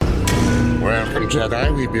Welcome,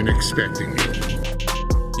 Jedi. We've been expecting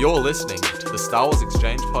you. You're listening to the Star Wars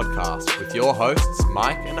Exchange podcast with your hosts,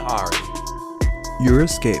 Mike and Ari. Your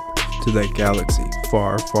escape to that galaxy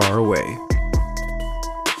far, far away.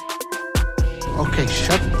 Okay,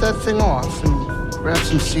 shut that thing off and grab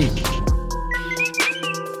some seat.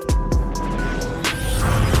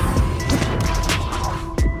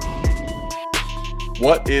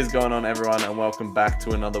 What is going on, everyone, and welcome back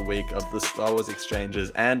to another week of the Star Wars Exchanges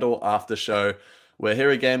and/or After Show. We're here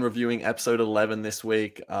again reviewing episode 11 this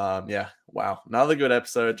week. Wow, another good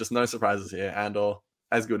episode. Just no surprises here, and/or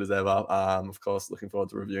as good as ever. Of course, looking forward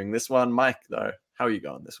to reviewing this one. Mike, though, how are you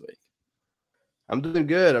going this week? I'm doing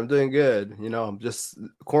good. You know, I'm just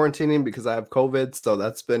quarantining because I have COVID, so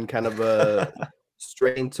that's been kind of a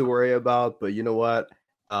strain to worry about. But you know what?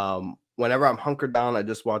 Whenever I'm hunkered down, I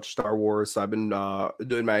just watch Star Wars. So I've been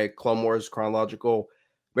doing my Clone Wars chronological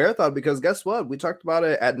marathon because guess what? We talked about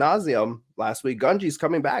it ad nauseum last week. Gunji's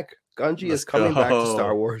coming back. Gunji is coming back to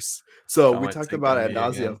Star Wars. So we talked about it ad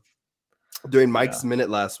nauseum during Mike's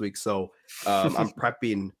Minute last week. So I'm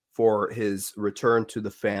prepping for his return to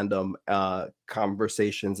the fandom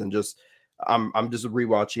conversations, and I'm just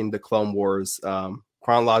rewatching the Clone Wars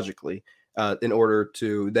chronologically. In order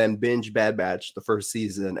to then binge Bad Batch the first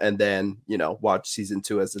season and then, you know, watch season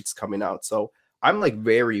 2 as it's coming out. So I'm like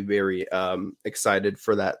very, very excited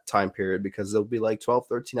for that time period because it'll be like 12,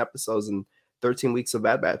 13 episodes and 13 weeks of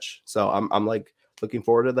Bad Batch. So I'm like looking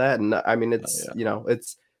forward to that. And I mean, it's, you know,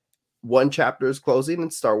 it's one chapter is closing in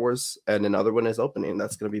Star Wars and another one is opening.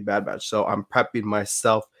 That's going to be Bad Batch. So I'm prepping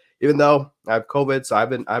myself, even though I have COVID, so I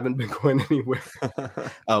haven't been going anywhere,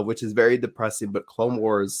 which is very depressing. But Clone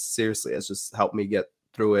Wars seriously has just helped me get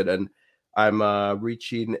through it, and I'm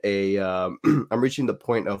reaching the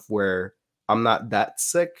point of where I'm not that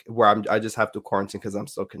sick, where I just have to quarantine because I'm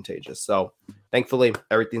so contagious. So thankfully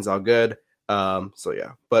everything's all good. So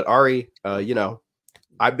yeah, but Ari, you know,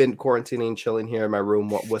 I've been quarantining, chilling here in my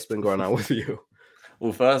room. What's been going on with you?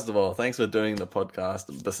 Well, first of all, thanks for doing the podcast,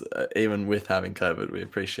 even with having COVID. We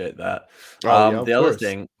appreciate that. The other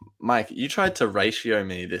thing, Mike, you tried to ratio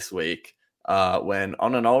me this week when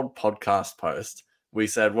on an old podcast post, we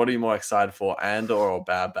said, what are you more excited for, Andor or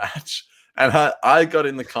Bad Batch? And I got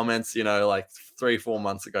in the comments, you know, like 3-4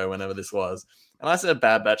 months ago, whenever this was, and I said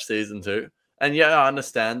Bad Batch season 2. And yeah, I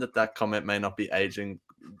understand that comment may not be aging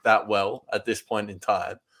that well at this point in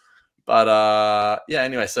time. But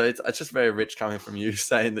anyway, so it's just very rich coming from you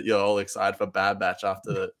saying that you're all excited for Bad Batch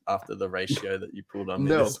after the ratio that you pulled on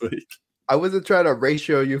me this week. I wasn't trying to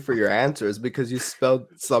ratio you for your answers because you spelled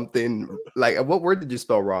something like, what word did you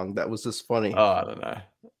spell wrong? That was just funny. Oh, I don't know.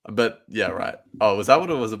 But yeah, right. Oh, was that what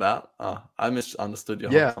it was about? Oh, I misunderstood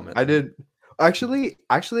your whole comment. I did. Actually,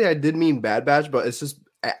 I did mean Bad Batch, but it's just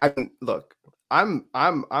look, I'm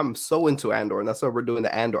so into Andor, and that's why we're doing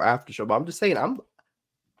the Andor after show. But I'm just saying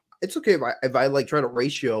it's okay if I like try to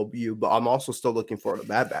ratio you, but I'm also still looking forward to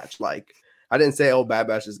Bad Batch. Like, I didn't say, Bad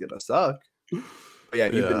Batch is gonna suck. But yeah,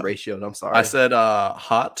 you've been ratioed. I'm sorry. I said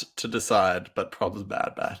heart to decide, but probably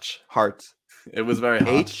Bad Batch. Heart. It was very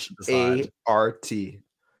hard to decide. H-A-R-T.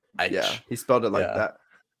 Yeah, he spelled it like that.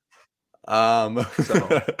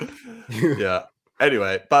 Yeah.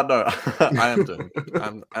 Anyway, but no, I am doing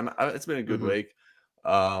good. It's been a good week.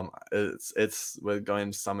 We're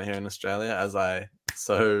going to summer here in Australia, as I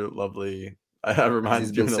so lovely. I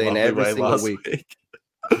reminded you in a lovely way last week.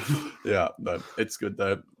 Yeah, no, it's good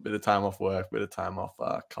though. Bit of time off work, bit of time off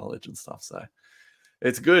college and stuff. So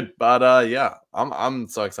it's good. But I'm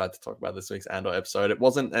so excited to talk about this week's Andor episode. It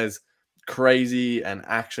wasn't as crazy and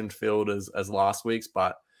action filled as last week's,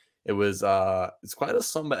 but it was it's quite a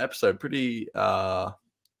somber episode. Pretty I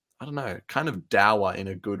don't know, kind of dour in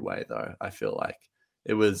a good way though. I feel like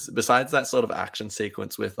it was, besides that sort of action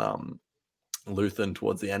sequence with Luthen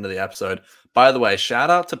towards the end of the episode. By the way, shout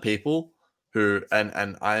out to people who,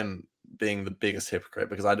 and I'm being the biggest hypocrite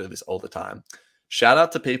because I do this all the time. Shout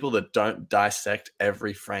out to people that don't dissect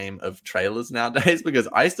every frame of trailers nowadays, because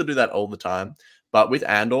I used to do that all the time. But with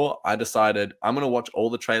Andor, I decided I'm going to watch all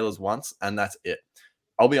the trailers once and that's it.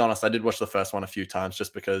 I'll be honest, I did watch the first one a few times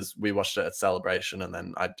just because we watched it at Celebration, and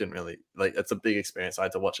then I didn't really, like, it's a big experience. I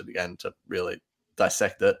had to watch it again to really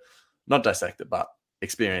dissect it. Not dissect it, but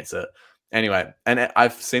experience it. Anyway, and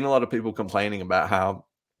I've seen a lot of people complaining about how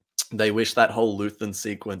they wish that whole Luthen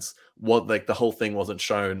sequence, like the whole thing wasn't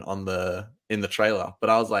shown in the trailer. But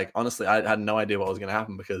I was like, honestly, I had no idea what was going to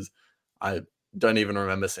happen because I don't even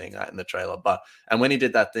remember seeing that in the trailer. And when he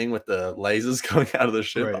did that thing with the lasers going out of the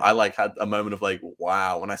ship, right, I like had a moment of like,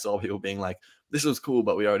 wow, when I saw people being like, this was cool,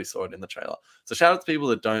 but we already saw it in the trailer. So shout out to people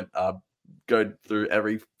that don't go through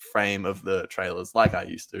every frame of the trailers like I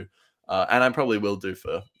used to. And I probably will do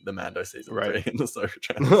for the Mando season 3 in the Ahsoka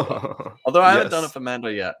trailer. Although I haven't done it for Mando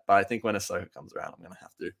yet, but I think when Ahsoka comes around, I'm going to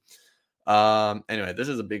have to. Anyway, this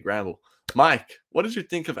is a big ramble. Mike, what did you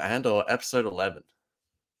think of Andor episode 11?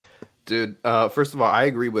 Dude, first of all, I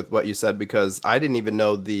agree with what you said because I didn't even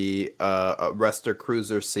know the Rester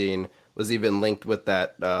Cruiser scene was even linked with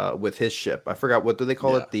that with his ship. I forgot, what do they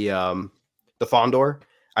call it? The Fondor.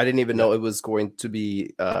 I didn't even know it was going to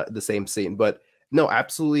be the same scene, but no,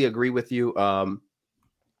 absolutely agree with you.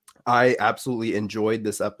 I absolutely enjoyed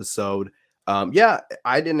this episode. I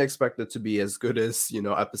didn't expect it to be as good as,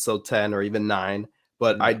 episode 10 or even 9,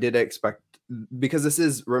 but I did expect, because this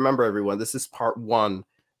is, remember everyone, this is part 1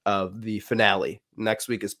 of the finale. Next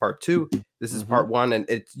week is part 2. This is part 1, and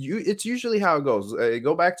it's usually how it goes.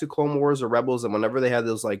 Go back to Clone Wars or Rebels, and whenever they had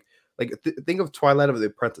those think of Twilight of the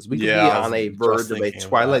Apprentice. We could be on a verge of a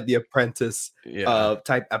Twilight the Apprentice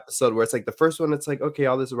type episode where it's like the first one, it's like, okay,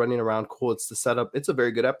 all this running around, cool. It's the setup. It's a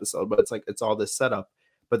very good episode, but it's like it's all this setup.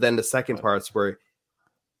 But then the second part's where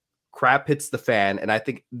crap hits the fan, and I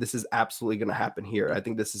think this is absolutely going to happen here. I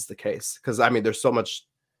think this is the case because I mean, there's so much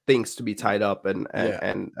things to be tied up, and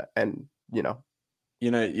I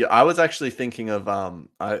was actually thinking of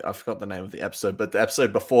I forgot the name of the episode, but the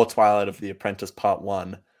episode before Twilight of the Apprentice Part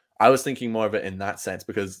 1. I was thinking more of it in that sense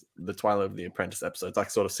because the Twilight of the Apprentice episodes, I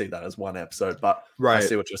sort of see that as one episode, but I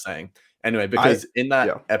see what you're saying. Anyway, because in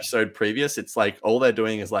that episode previous, it's like all they're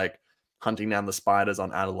doing is like hunting down the spiders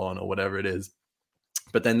on Adelon or whatever it is.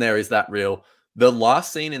 But then there is the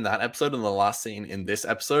last scene in that episode and the last scene in this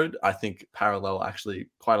episode, I think parallel actually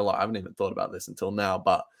quite a lot. I haven't even thought about this until now,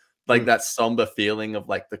 but like that somber feeling of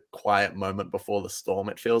like the quiet moment before the storm,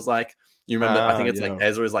 it feels like. You remember, I think it's like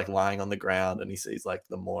Ezra is like lying on the ground and he sees like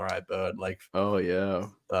the Morai bird, like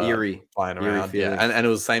eerie flying around. Feeling. And it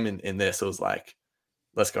was the same in this. It was like,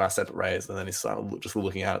 let's go our separate ways, and then he's just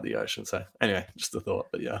looking out at the ocean. So anyway, just a thought,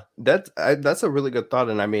 but yeah, that's a really good thought,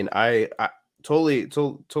 and I mean, I totally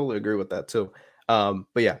agree with that too. But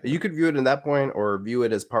yeah, you could view it in that point or view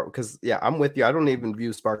it as part, because I'm with you. I don't even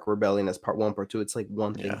view Spark Rebellion as part 1, part 2. It's like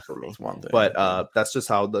one thing for me. It's one thing, but that's just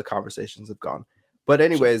how the conversations have gone. But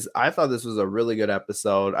anyways, I thought this was a really good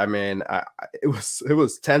episode. I mean, it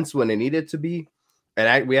was tense when it needed to be,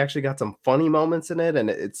 and we actually got some funny moments in it. And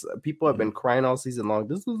it's people have been crying all season long.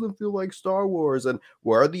 This doesn't feel like Star Wars, and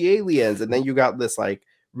where are the aliens? And then you got this like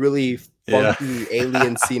really funky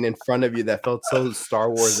alien scene in front of you that felt so Star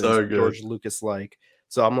Wars and George Lucas like.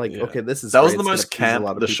 So I'm like, okay, this is that was the most camp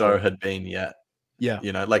the show had been yet. Yeah,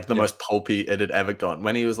 like the most pulpy it had ever gotten.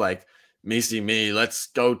 When he was like, me, let's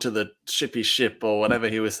go to the shippy ship or whatever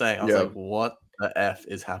he was saying. I was like, what the F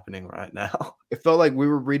is happening right now? It felt like we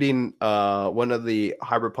were reading one of the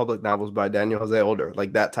High Republic novels by Daniel Jose Older,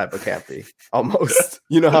 like that type of campy almost.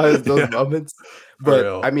 You know how it's those moments?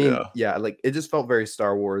 But I mean, like it just felt very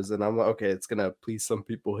Star Wars, and I'm like, okay, it's gonna please some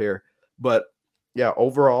people here. But yeah,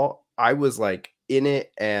 overall, I was like in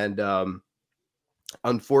it, and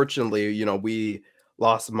unfortunately, we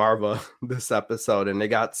lost Marva this episode, and it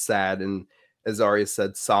got sad, and as Arya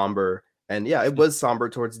said, somber. And it was somber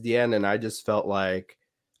towards the end, and I just felt like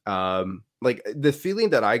the feeling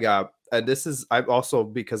that I got, and this is, I've also,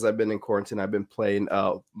 because I've been in quarantine, I've been playing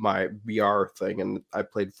my VR thing, and I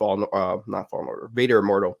played not Fallen Order, Vader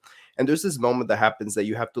Immortal. And there's this moment that happens that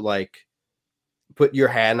you have to like put your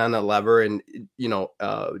hand on a lever and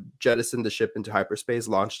jettison the ship into hyperspace,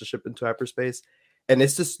 launch the ship into hyperspace. And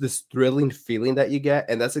it's just this thrilling feeling that you get.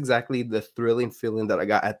 And that's exactly the thrilling feeling that I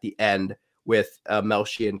got at the end with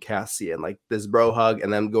Melshi and Cassian, like this bro hug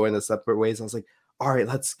and them going the separate ways. I was like, all right,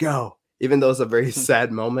 let's go. Even though it's a very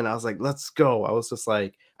sad moment, I was like, let's go. I was just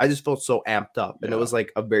like, I just felt so amped up. And it was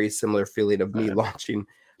like a very similar feeling of me launching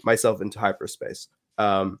myself into hyperspace.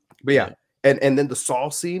 And then the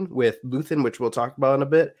Saul scene with Luthen, which we'll talk about in a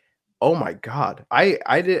bit. Oh my God.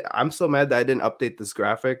 I'm so mad that I didn't update this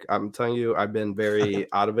graphic. I'm telling you, I've been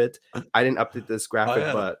very out of it. I didn't update this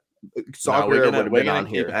graphic, but we're gonna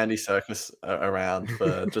keep Andy Serkis around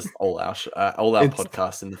for just all our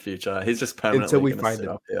podcasts in the future. He's just permanently until we find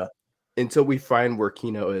him. Until we find where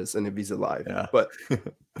Kino is and if he's alive. Yeah. But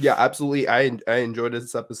absolutely. I enjoyed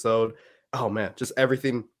this episode. Oh man, just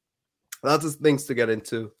everything. Lots of things to get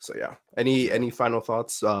into. So any final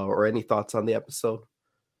thoughts or any thoughts on the episode?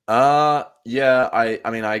 I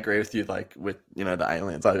mean, I agree with you, like with the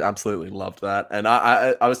aliens. I absolutely loved that. And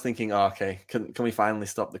I was thinking, okay, can we finally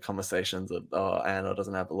stop the conversations of Andor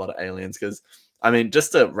doesn't have a lot of aliens? Because I mean,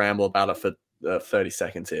 just to ramble about it for 30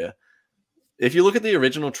 seconds here. If you look at the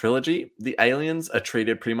original trilogy, the aliens are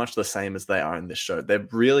treated pretty much the same as they are in this show. They're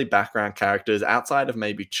really background characters outside of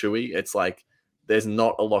maybe Chewie. It's like there's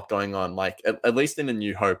not a lot going on, like at least in A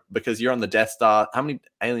New Hope, because you're on the Death Star. How many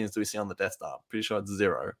aliens do we see on the Death Star? Pretty sure it's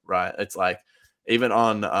 0, right? It's like even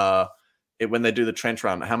on when they do the trench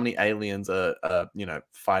run, how many aliens are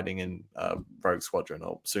fighting in Rogue Squadron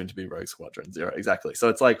or soon to be Rogue Squadron? 0, exactly. So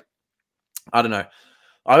it's like, I don't know.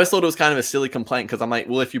 I always thought it was kind of a silly complaint because I'm like,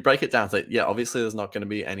 well, if you break it down, it's like, yeah, obviously there's not going to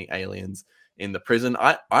be any aliens in the prison.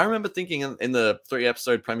 I remember thinking in the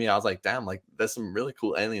 3-episode premiere, I was like, damn, like there's some really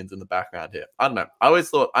cool aliens in the background here. I don't know. I always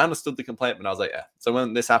thought I understood the complaint, but I was like, yeah. So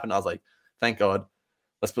when this happened, I was like, thank God,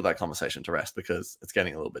 let's put that conversation to rest because it's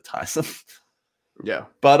getting a little bit tiresome. Yeah.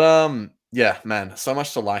 But yeah, man, so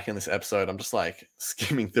much to like in this episode. I'm just like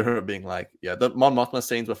skimming through it, being like, yeah, the Mon Mothma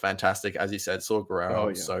scenes were fantastic. As you said, Saw Gerrera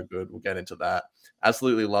was so good. We'll get into that.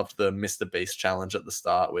 Absolutely loved the Mr. Beast challenge at the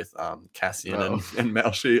start with Cassian and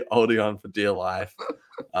Melshi holding on for dear life.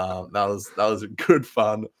 That was good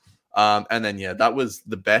fun. And then yeah, that was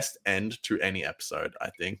the best end to any episode,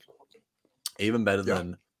 I think. Even better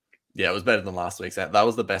than it was better than last week's. That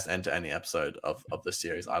was the best end to any episode of the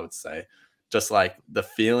series, I would say. Just like the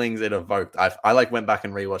feelings it evoked. I like went back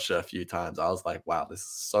and rewatched it a few times. I was like, wow, this is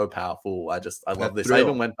so powerful. I love this. I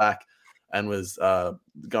even went back and was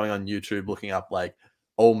going on YouTube looking up like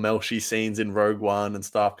old Melshi scenes in Rogue One and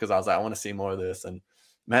stuff because I was like, I want to see more of this. And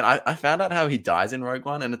man, I found out how he dies in Rogue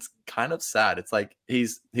One, and it's kind of sad. It's like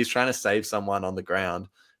he's trying to save someone on the ground,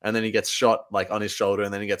 and then he gets shot like on his shoulder,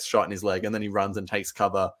 and then he gets shot in his leg, and then he runs and takes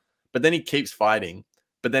cover. But then he keeps fighting.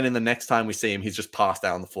 But then in the next time we see him, he's just passed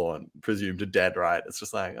out on the floor and presumed dead, right? It's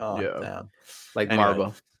just like, oh, damn. Like anyway,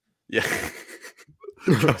 Marva. Yeah.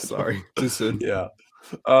 Sorry. Too soon. Yeah.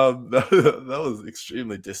 That was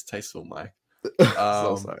extremely distasteful, Mike.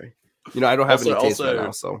 So sorry. I don't have any taste right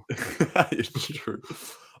now, so. It's true.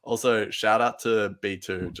 Also, shout out to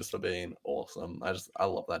B2 just for being awesome. I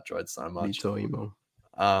love that droid so much. B2 emo.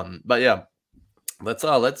 But yeah.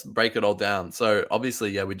 Let's break it all down. So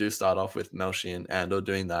obviously, yeah, we do start off with Melshi and Andor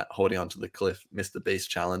doing that holding onto the cliff Mr. Beast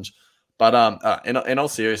challenge. But in all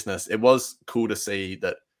seriousness, it was cool to see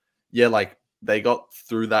that, yeah, like they got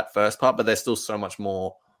through that first part, but there's still so much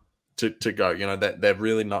more to go. They're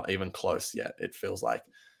really not even close yet, it feels like.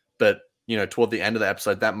 But toward the end of the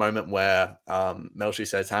episode, that moment where Melshi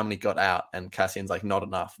says how many got out and Cassian's like not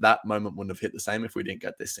enough, that moment wouldn't have hit the same if we didn't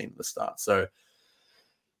get this scene at the start. So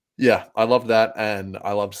yeah, I love that, and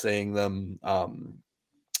I love seeing them.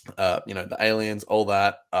 The aliens, all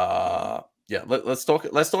that. Yeah, let's talk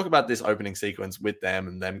about this opening sequence with them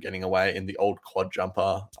and them getting away in the old quad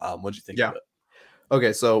jumper. What do you think of it?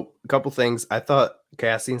 Okay, so a couple things. I thought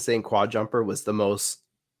Cassian saying quad jumper was the most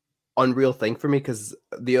unreal thing for me because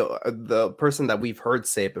the person that we've heard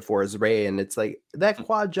say it before is Rey, and it's like that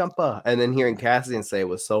quad jumper, and then hearing Cassian say it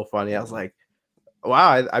was so funny. I was like,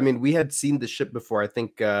 wow, I mean, we had seen the ship before, I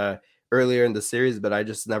think, earlier in the series, but I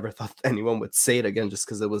just never thought anyone would say it again just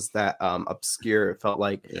because it was that obscure, it felt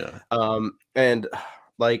like. Yeah. And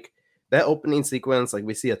like that opening sequence, like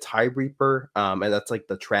we see a TIE Reaper, and that's like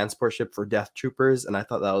the transport ship for Death Troopers, and I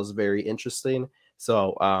thought that was very interesting.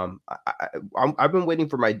 So I've been waiting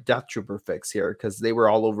for my Death Trooper fix here because they were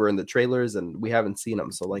all over in the trailers and we haven't seen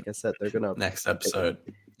them. So like I said, they're gonna next episode,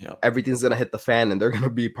 everything's gonna hit the fan and they're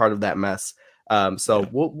gonna be part of that mess.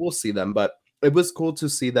 We'll see them, but it was cool to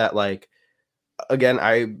see that. Like again,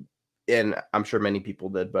 I'm sure many people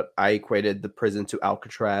did, but I equated the prison to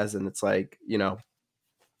Alcatraz, and it's like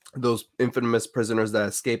those infamous prisoners that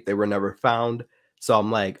escaped, they were never found. So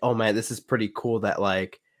I'm like, oh man, this is pretty cool that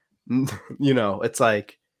like. It's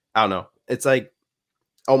like, I don't know. It's like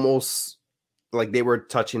almost like they were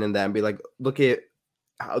touching in that and be like, look at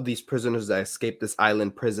how these prisoners that escaped this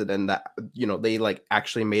island prison and that, they like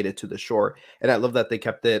actually made it to the shore. And I love that they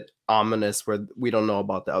kept it ominous where we don't know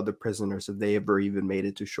about the other prisoners if they ever even made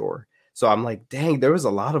it to shore. So I'm like, dang, there was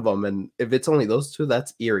a lot of them. And if it's only those two,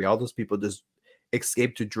 that's eerie. All those people just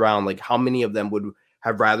escaped to drown. Like how many of them would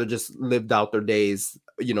have rather just lived out their days,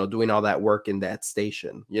 doing all that work in that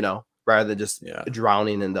station, rather than just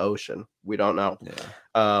drowning in the ocean. We don't know.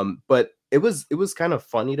 Yeah. But it was kind of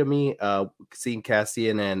funny to me seeing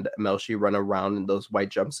Cassian and Melshi run around in those white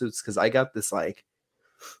jumpsuits because I got this like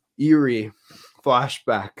eerie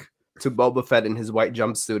flashback to Boba Fett in his white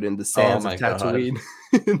jumpsuit in the sands of Tatooine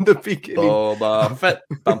in the beginning. Boba Fett.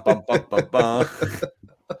 Bum, bum, bum, bum, bum.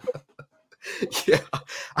 Yeah,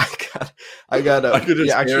 I got I could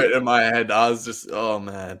just hear it in my head. I was just, oh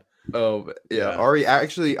man. Oh yeah. Ari,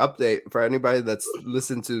 actually update for anybody that's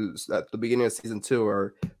listened to at the beginning of season 2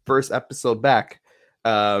 or first episode back.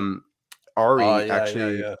 Ari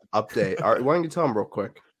update. Ari, why don't you tell him real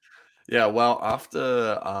quick? Yeah, well,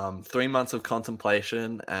 after 3 months of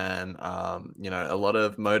contemplation and a lot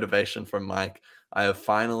of motivation from Mike, I have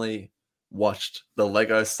finally watched the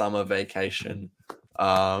Lego Summer Vacation.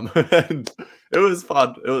 And it was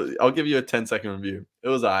fun. I'll give you a 10-second review. It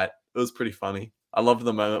was alright. It was pretty funny. I loved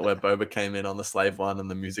the moment where Boba came in on the slave one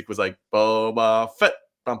and the music was like Boba Fett.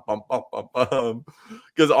 Bum, bum, bum, bum, bum.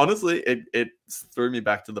 Because honestly, it threw me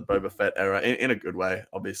back to the Boba Fett era in a good way,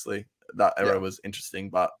 obviously. That era was interesting,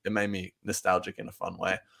 but it made me nostalgic in a fun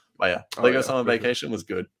way. But yeah, Lego Summer Vacation was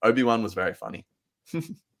good. Obi-Wan was very funny.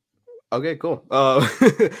 Okay, cool.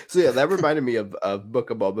 So yeah, that reminded me of Book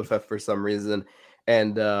of Boba Fett for some reason,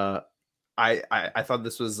 and I thought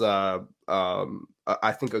this was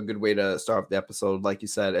I think a good way to start off the episode. Like you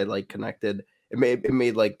said, it like connected. It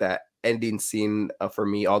made like that ending scene for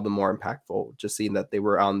me all the more impactful. Just seeing that they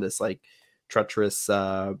were on this like treacherous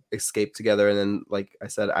escape together, and then like I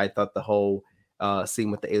said, I thought the whole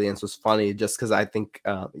scene with the aliens was funny just because I think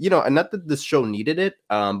and not that this show needed it,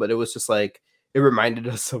 but it was just like it reminded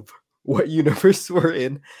us of what universe we're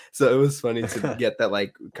in, so it was funny to get that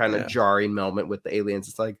like kind of jarring moment with the aliens.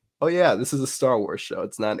 It's like, oh yeah, this is a Star Wars show,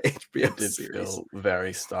 it's not an HBO series. Feel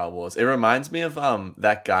very Star Wars. It reminds me of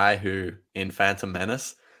that guy who in Phantom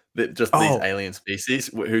Menace, these alien species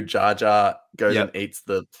who Jar Jar goes and eats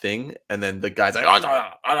the thing, and then the guy's like,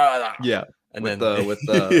 and with then with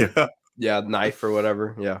the knife or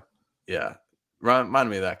whatever. Yeah, remind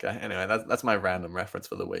me of that guy. Anyway, that's my random reference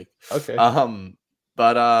for the week. Okay.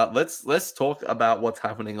 But let's talk about what's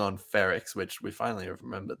happening on Ferrix, which we finally have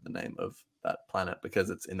remembered the name of that planet because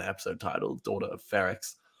it's in the episode title, Daughter of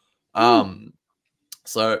Ferrix.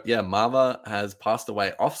 So yeah, Marva has passed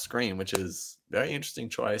away off screen, which is a very interesting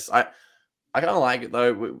choice. I kind of like it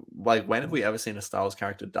though. Like, when have we ever seen a Star Wars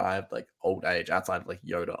character die of like old age outside of like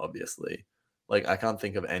Yoda? Obviously, like I can't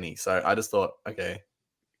think of any. So I just thought, okay,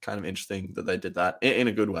 kind of interesting that they did that in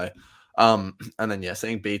a good way. And then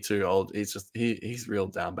seeing B2 old, he's real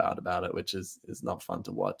down bad about it, which is not fun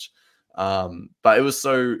to watch. But it was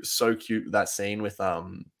so cute, that scene with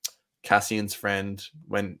Cassian's friend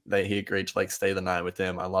when he agreed to like stay the night with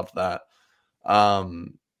him. I loved that.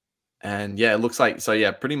 And yeah, it looks like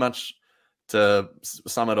pretty much to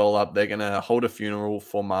sum it all up, they're gonna hold a funeral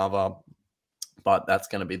for Marva, but that's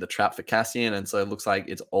going to be the trap for Cassian, and so it looks like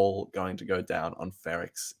it's all going to go down on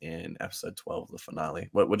Ferrix in episode 12, the finale.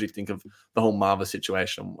 What do you think of the whole Marva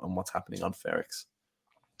situation and what's happening on Ferrix?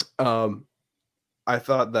 I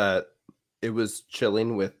thought that it was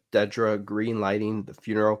chilling with Dedra green lighting the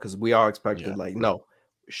funeral, because we all expected like, no,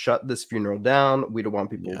 shut this funeral down. We don't want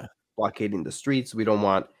people blockading the streets. We don't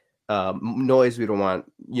want noise. We don't want,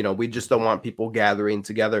 we just don't want people gathering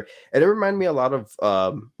together. And it reminded me a lot of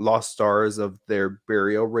Lost Stars, of their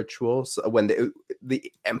burial rituals when the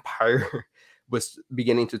Empire was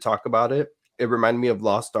beginning to talk about it. It reminded me of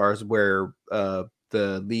Lost Stars, where the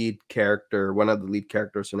lead character, one of the lead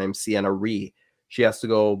characters, her name's Sienna Ree, she has to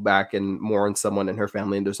go back and mourn someone in her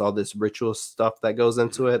family, and there's all this ritual stuff that goes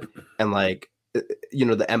into it, and like,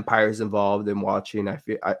 the Empire's involved in watching. I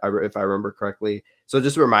feel, if I remember correctly. So it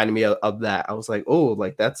just reminded me of that. I was like, oh,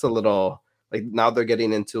 like that's a little like, now they're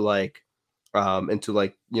getting into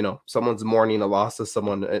someone's mourning a loss of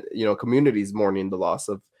someone, communities mourning the loss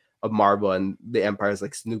of Marva, and the Empire's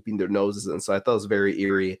like snooping their noses. And so I thought it was very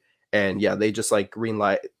eerie. And yeah, they just like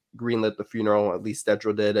greenlit the funeral. At least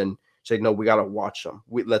Dedra did, and she's like, no, we gotta watch them.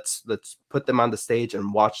 Let's put them on the stage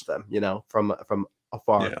and watch them, from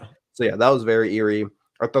afar. Yeah. So yeah, that was very eerie.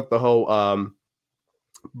 I thought the whole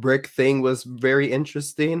brick thing was very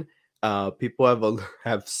interesting. People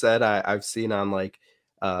have said, I've seen on like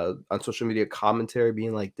on social media commentary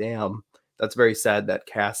being like, damn, that's very sad that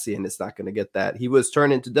Cassian is not going to get that. He was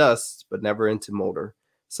turned into dust, but never into molder.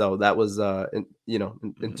 So that was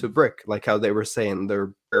into brick, like how they were saying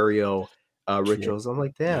their burial rituals. I'm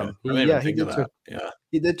like, damn,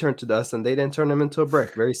 he did turn to dust, and they didn't turn him into a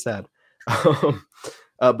brick. Very sad.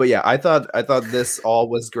 But yeah, I thought this all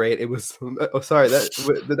was great. It was. Oh, sorry,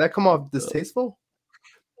 did that come off distasteful?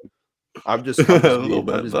 I'm just a little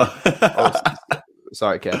bit.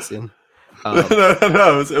 Sorry, Cassian.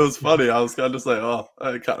 No, it was funny. I was kind of just like,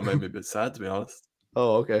 it kind of made me a bit sad, to be honest.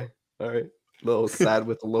 Oh, okay, all right. A little sad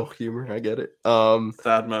with a little humor. I get it.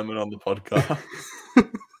 Sad moment on the podcast.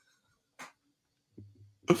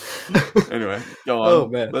 Anyway, go on. Oh,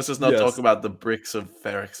 man. Let's just not talk about the bricks of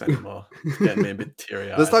Ferrix anymore. It's getting me a bit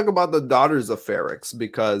teary-eyed. Let's talk about the daughters of Ferrix,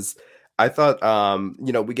 because I thought,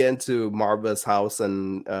 we get into Marva's house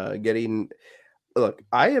and look,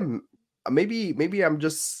 I am maybe I'm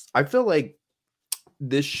just, I feel like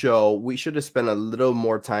this show, we should have spent a little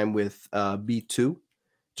more time with B2,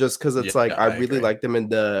 just because it's I really liked them in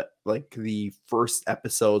the like the first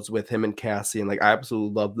episodes with him and Cassie, and like I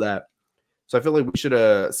absolutely love that. So I feel like we should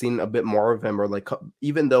have seen a bit more of him, or like,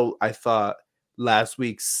 even though I thought last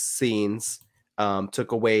week's scenes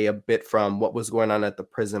took away a bit from what was going on at the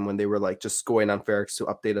prison when they were like just going on Ferrex to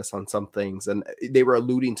update us on some things, and they were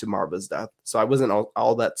alluding to Marva's death. So I wasn't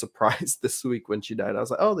all that surprised this week when she died. I was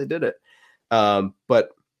like, oh, they did it. But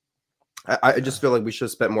I just feel like we should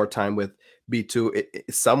have spent more time with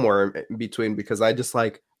B2 somewhere in between, because I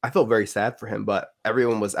felt very sad for him, but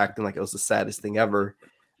everyone was acting like it was the saddest thing ever.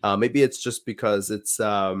 Maybe it's just because it's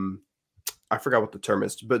I forgot what the term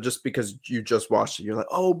is, but just because you just watched it, you're like,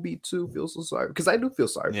 oh, B2 feels so sorry. Because I do feel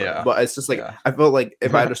sorry for him, but it's just like, I felt like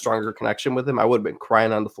if I had a stronger connection with him, I would have been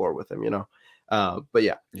crying on the floor with him, you know? But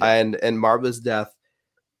yeah. And Marva's death,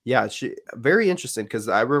 she very interesting, because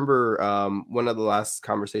I remember one of the last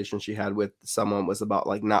conversations she had with someone was about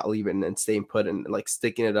like not leaving and staying put and like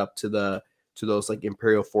sticking it up to those like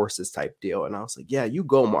Imperial forces type deal. And I was like, yeah, you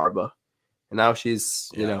go, Marva. And now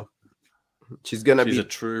she's, you know, she's be a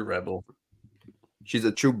true rebel. She's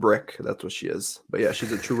a true brick. That's what she is. But yeah,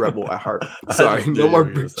 she's a true rebel at heart. Sorry, no more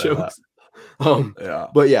brick jokes.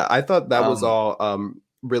 But yeah, I thought that was all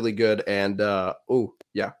really good. And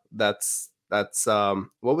that's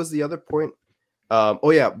what was the other point? By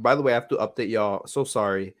the way, I have to update y'all. So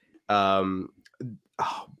sorry. I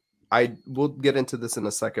will get into this in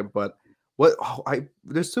a second, but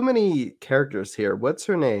there's too many characters here. What's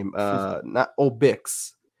her name?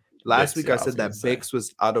 Bix. Last week I said that Bix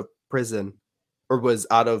was out of prison, or was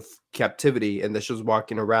out of captivity, and that she was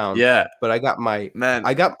walking around. Yeah. But I got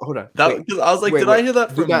hold on. Because I was like, did I hear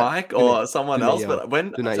that from Mike or someone else? But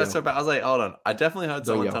when I was like, hold on. I definitely heard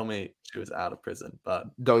someone tell me she was out of prison, but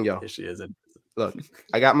don't yell. Here she is in prison. Look,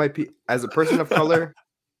 I got as a person of color,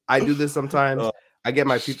 I do this sometimes. I get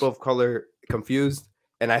my people of color confused,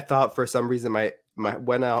 and I thought for some reason my head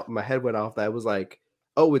went off that it was like,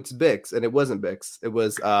 oh, it's Bix, and it wasn't Bix. It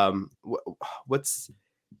was what's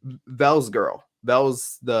Vel's girl.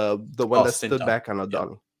 Vel's the one that stood back on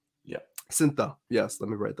Adani. Yeah. Cinta. Yes, let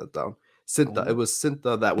me write that down. Cinta. It was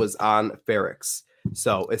Cinta that was on Ferrex.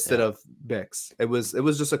 So instead of Bix, it was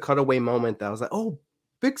just a cutaway moment that I was like, oh,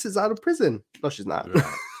 Bix is out of prison. No, she's not.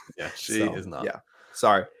 Yeah, she is not. Yeah.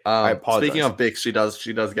 Sorry. I apologize. Speaking of Bix, she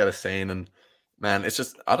does get a scene, and man, it's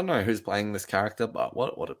just, I don't know who's playing this character, but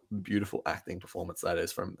what a beautiful acting performance that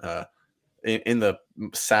is from her in the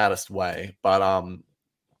saddest way. But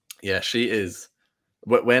she is.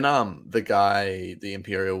 When the guy, the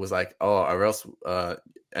Imperial, was like, oh, or else,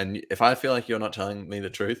 and if I feel like you're not telling me the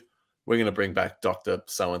truth, we're gonna bring back Dr.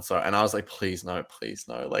 So-and-so. And I was like, please no.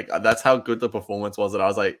 Like, that's how good the performance was, that I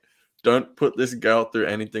was like, don't put this girl through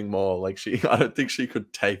anything more. Like, I don't think she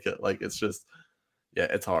could take it. Like, it's just,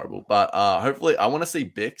 it's horrible. But hopefully, I want to see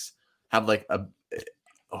Bix have like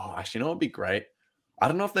actually, you know what would be great? I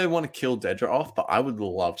don't know if they want to kill Dedra off, but I would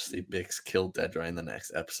love to see Bix kill Dedra in the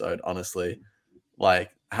next episode, honestly.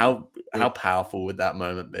 Like, how powerful would that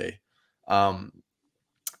moment be?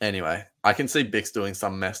 Anyway, I can see Bix doing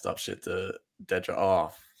some messed up shit to Dedra.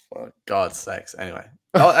 Oh, for God's sakes. Anyway.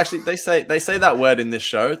 Oh, actually, they say that word in this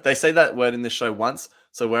show. They say that word in this show once,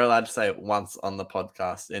 so we're allowed to say it once on the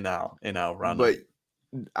podcast in our run. But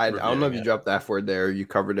I don't know if you dropped that word there. You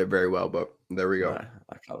covered it very well, but there we go. No,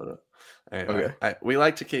 I covered it. Anyway, okay. We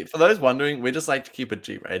like to keep, for those wondering, we just like to keep it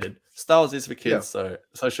G-rated. Star Wars is for kids, so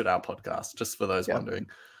should our podcast, just for those wondering.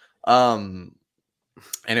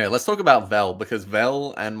 Anyway, let's talk about Vel, because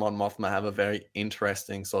Vel and Mon Mothma have a very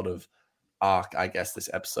interesting sort of arc, I guess, this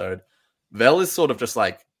episode. Vel is sort of just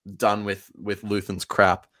like done with Luthen's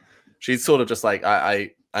crap. She's sort of just like,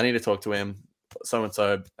 I need to talk to him,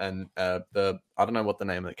 so-and-so, and I don't know what the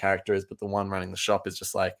name of the character is, but the one running the shop is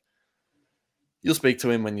just like, you'll speak to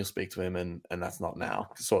him when you'll speak to him, and that's not now,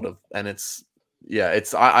 sort of. And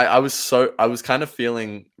I was kind of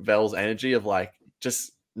feeling Vel's energy of like,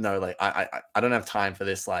 just no, like I don't have time for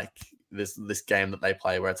this, like this game that they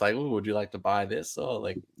play where it's like, oh, would you like to buy this, or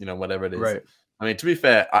like, you know, whatever it is. Right. I mean, to be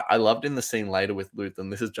fair, I loved in the scene later with Luthen,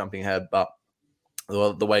 this is jumping ahead, but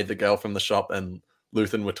the way the girl from the shop and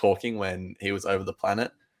Luthen were talking when he was over the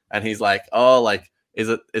planet, and he's like, oh, like, is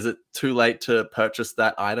it too late to purchase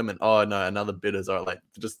that item? And oh no, another bidders, or like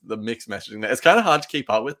just the mixed messaging there. It's kind of hard to keep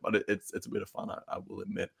up with, but it's a bit of fun, I will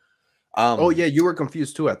admit. You were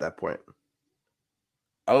confused too at that point.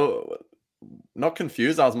 Oh, not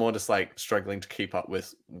confused. I was more just like struggling to keep up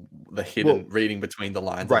with the hidden reading between the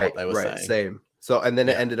lines of what they were saying. Same. So, and then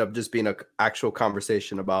it ended up just being an actual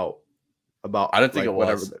conversation about. I don't think it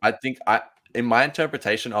was. I think in my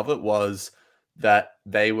interpretation of it was that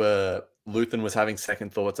Luthen was having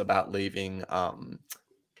second thoughts about leaving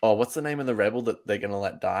Oh, what's the name of the rebel that they're going to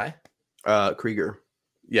let die? Krieger.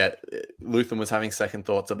 Yeah, Luthen was having second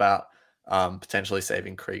thoughts about potentially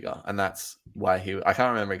saving Krieger, and that's why I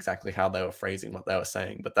can't remember exactly how they were phrasing what they were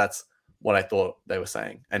saying, but that's what I thought they were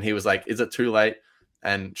saying. And he was like, is it too late?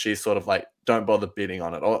 And she's sort of like, don't bother bidding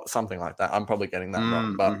on it, or something like that. I'm probably getting that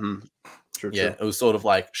wrong, but True. It was sort of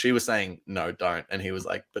like she was saying, no, don't. And he was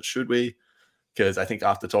like, but should we? Because I think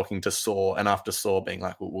after talking to Saw, and after Saw being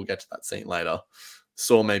like, we'll get to that scene later,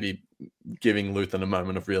 Saw maybe giving Luthen a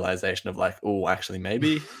moment of realization of like, oh, actually,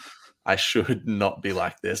 maybe I should not be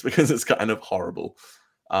like this because it's kind of horrible.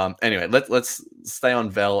 Anyway, let's stay on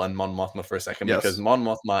Vel and Mon Mothma for a second, because Mon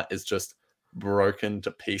Mothma is just broken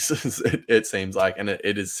to pieces. It seems like, and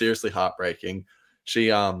it is seriously heartbreaking. She,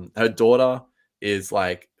 her daughter is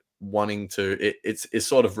like wanting to, it's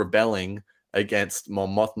sort of rebelling against Mon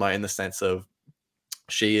Mothma in the sense of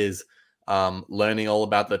she is learning all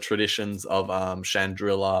about the traditions of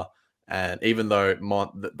Chandrila, and even though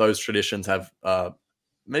those traditions have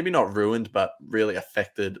maybe not ruined, but really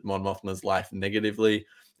affected Mon Mothma's life negatively,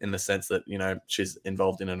 in the sense that, you know, she's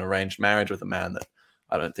involved in an arranged marriage with a man that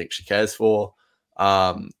I don't think she cares for.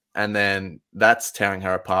 And then that's tearing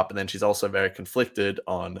her apart. But then she's also very conflicted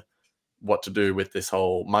on what to do with this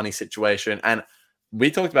whole money situation. And we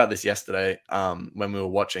talked about this yesterday when we were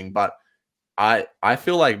watching, but I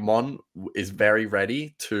feel like Mon is very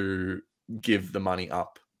ready to give the money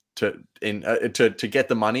up to get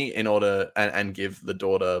the money in order and give the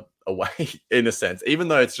daughter away, in a sense, even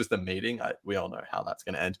though it's just a meeting. We all know how that's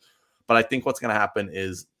going to end. But I think what's going to happen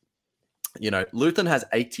is, you know, Luthen has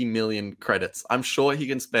 80 million credits. I'm sure he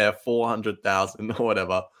can spare 400,000 or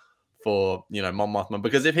whatever for, you know, Mon Mothma,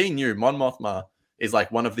 because if he knew Mon Mothma is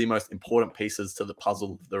like one of the most important pieces to the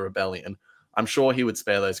puzzle of the rebellion, I'm sure he would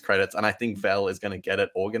spare those credits. And I think Vel is going to get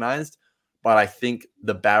it organized. But I think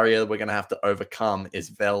the barrier we're going to have to overcome is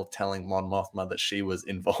Vel telling Mon Mothma that she was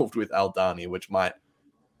involved with Aldhani, which might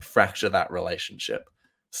fracture that relationship.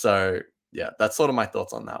 So, yeah, that's sort of my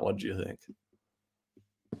thoughts on that. What do you think?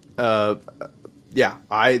 Yeah,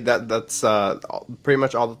 that's pretty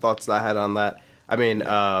much all the thoughts that I had on that. I mean,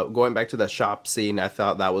 going back to the shop scene, I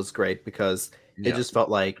thought that was great because it just felt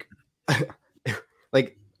like,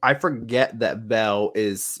 like, I forget that Vel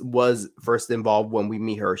was first involved when we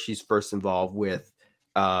meet her. She's first involved with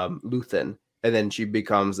Luthen, and then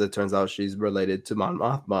it turns out she's related to Mon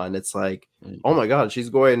Mothma, and it's like, oh my god, she's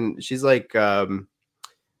like, I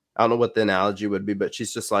don't know what the analogy would be, but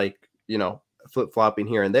she's just like, you know, flip-flopping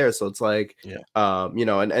here and there. So it's like, you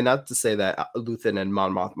know, and not to say that Luthen and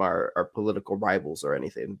Mon Mothma are political rivals or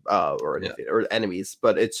anything, or enemies,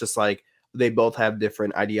 but it's just like they both have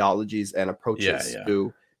different ideologies and approaches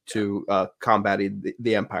to combating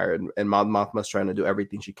the Empire, and Mon Mothma's trying to do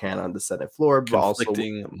everything she can on the Senate floor, but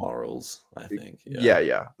conflicting morals, I think.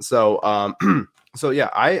 Yeah. So, so yeah,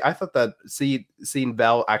 I thought that seeing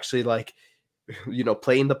Vel actually, like, you know,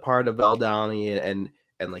 playing the part of Aldhani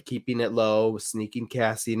and like keeping it low, sneaking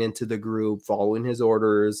Cassian into the group, following his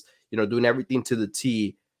orders, you know, doing everything to the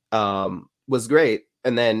T, was great.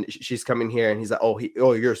 And then she's coming here, and he's like, oh,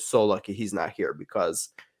 you're so lucky he's not here, because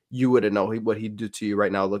you wouldn't know what he'd do to you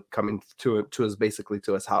right now. Look, coming to his, basically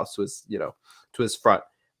to his house, to his, you know, to his front,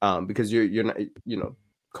 because you're not, you know,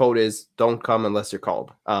 code is don't come unless you're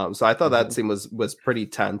called. So I thought that scene was pretty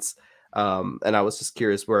tense, and I was just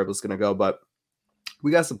curious where it was going to go. But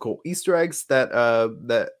we got some cool Easter eggs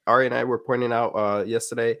that Ari and I were pointing out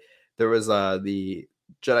yesterday. There was the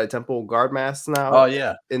Jedi Temple guard mask now. Oh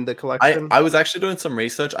yeah, in the collection. I was actually doing some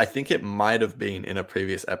research. I think it might have been in a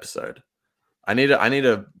previous episode. I need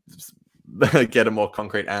to get a more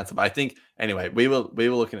concrete answer. But I think, anyway, we were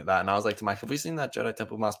looking at that, and I was like to Mike, have we seen that Jedi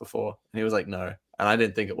Temple mask before? And he was like, no. And I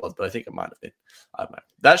didn't think it was, but I think it might have been. I don't know.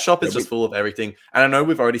 That shop is just full of everything. And I know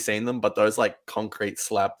we've already seen them, but those like concrete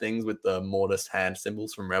slab things with the mortis hand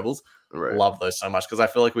symbols from Rebels, love those so much, because I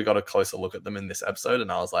feel like we got a closer look at them in this episode,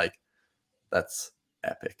 and I was like, that's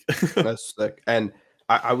epic. That's sick. And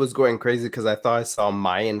I was going crazy because I thought I saw a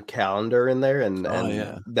Mayan calendar in there, and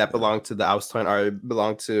that belonged to the Austoin, or it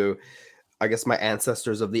belonged to, I guess, my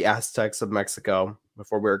ancestors of the Aztecs of Mexico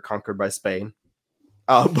before we were conquered by Spain.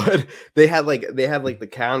 But they had like the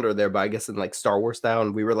calendar there, but I guess in like Star Wars style,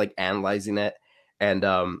 and we were like analyzing it, and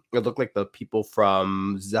it looked like the people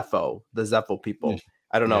from Zeffo, the Zeffo people.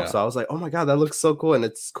 I don't know. So I was like, oh my god, that looks so cool, and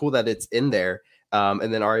it's cool that it's in there.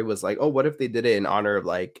 And then Ari was like, oh, what if they did it in honor of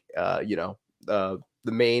like you know,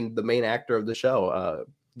 the main actor of the show,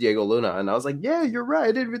 Diego Luna? And I was like, yeah, you're right,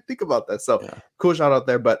 I didn't even think about that. So cool shout out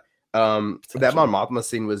there. But that Mon Mothma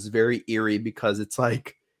scene was very eerie, because it's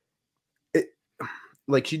like,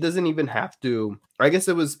 like she doesn't even have to, I guess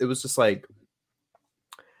it was just like,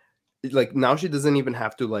 like now she doesn't even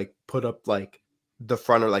have to like put up like the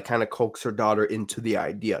front or like kind of coax her daughter into the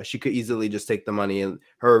idea. She could easily just take the money, and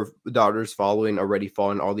her daughter's already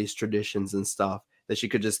following all these traditions and stuff that she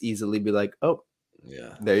could just easily be like, oh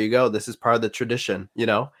yeah, there you go, this is part of the tradition, you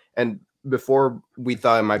know. And before we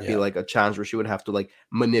thought it might be like a challenge where she would have to like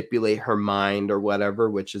manipulate her mind or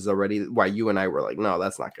whatever, which is already why you and I were like, no,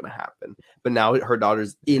 that's not gonna happen. But now her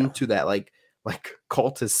daughter's into that like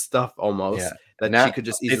cultist stuff almost that now, she could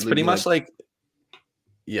just easily it's pretty much like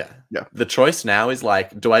the choice now is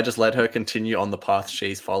like, do I just let her continue on the path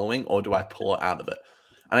she's following, or do I pull her out of it?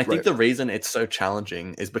 And I think the reason it's so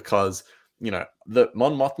challenging is because, you know, the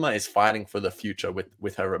Mon Mothma is fighting for the future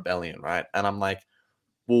with her rebellion, right? And I'm like,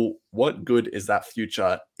 well, what good is that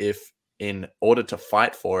future if in order to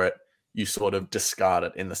fight for it, you sort of discard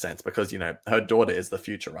it in the sense, because, you know, her daughter is the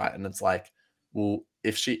future, right? And it's like, well,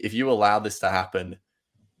 if you allow this to happen,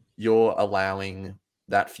 you're allowing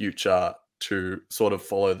that future to sort of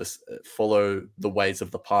follow the ways of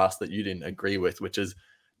the past that you didn't agree with, which is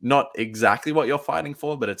not exactly what you're fighting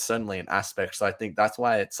for, but it's certainly an aspect. So I think that's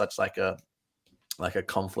why it's such like a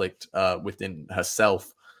conflict within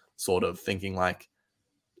herself, sort of thinking like,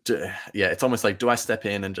 it's almost like, do I step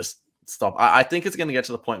in and just stop? I think it's going to get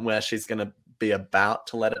to the point where she's going to be about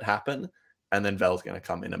to let it happen, and then Vel's going to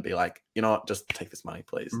come in and be like, you know what, just take this money,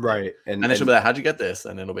 please. Right. And then she'll be like, how'd you get this?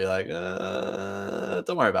 And it'll be like,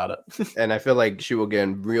 don't worry about it. And I feel like she will get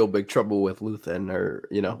in real big trouble with Luthen, or,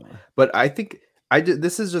 you know. But I think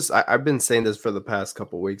this is just, I've been saying this for the past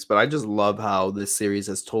couple of weeks, but I just love how this series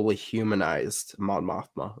has totally humanized Mon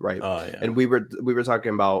Mothma, right? Oh, yeah. And we were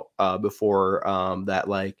talking about before that,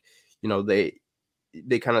 like, you know, they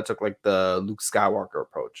kind of took like the Luke Skywalker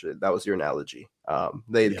approach. That was your analogy.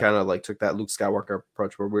 They kind of like took that Luke Skywalker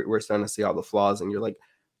approach where we're starting to see all the flaws, and you're like,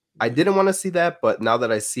 I didn't want to see that, but now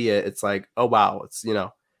that I see it, it's like, oh wow, it's, you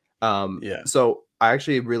know, So I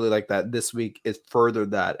actually really like that this week it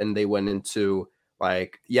furthered that, and they went into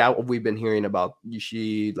like, we've been hearing about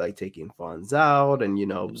she like taking funds out and, you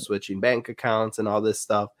know, switching bank accounts and all this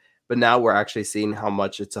stuff, but now we're actually seeing how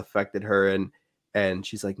much it's affected her, and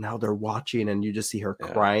she's like, now they're watching, and you just see her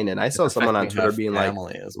crying. And I saw someone on Twitter being like,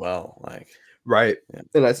 as well, like, right. Yeah.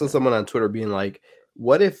 And I saw someone on Twitter being like,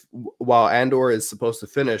 what if while Andor is supposed to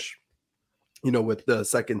finish, you know, with the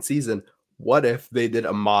second season, what if they did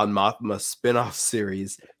a Mon Mothma spin-off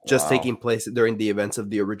series just taking place during the events of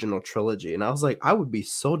the original trilogy? And I was like, I would be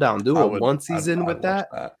so down doing one season with that.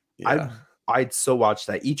 I'd so watch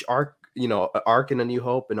that. Each arc, you know, an arc in A New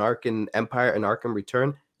Hope, an arc in Empire, an arc in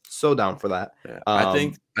Return. So down for that. I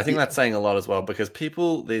think that's saying a lot as well, because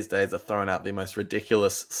people these days are throwing out the most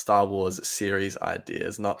ridiculous Star Wars series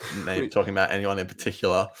ideas. Not talking about anyone in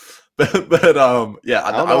particular, but I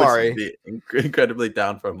would be incredibly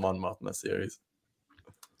down for a Mon Mothma series.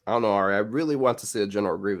 I don't know, Ari. I really want to see a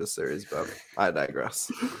General Grievous series, but I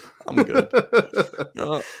digress. I'm good.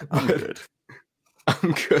 I'm good.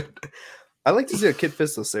 I'm good. I like to see a Kit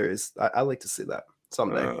Fisto series. I like to see that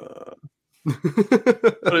someday.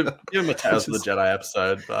 Give him a Tales of the Jedi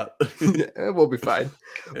episode, but it will be fine.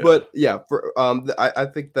 Yeah. But for I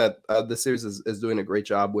think that the series is doing a great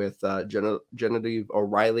job with Genevieve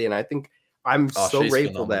O'Reilly, and I think I'm so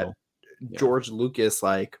grateful phenomenal. That George Lucas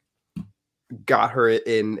like got her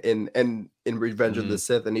in Revenge of the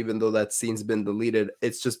Sith, and even though that scene's been deleted,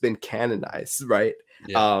 it's just been canonized, right?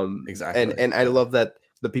 Exactly. And I love that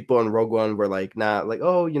the people in Rogue One were like, nah, like,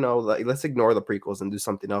 oh, you know, like, let's ignore the prequels and do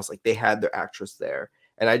something else. Like, they had their actress there.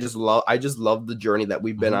 And I just love the journey that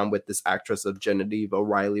we've been on with this actress of Genevieve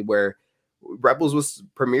O'Reilly, where Rebels was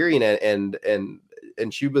premiering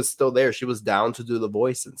and she was still there. She was down to do the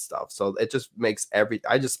voice and stuff. So it just makes I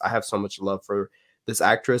have so much love for this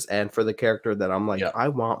actress and for the character that I'm like, I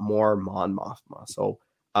want more Mon Mothma. So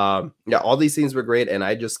all these scenes were great, and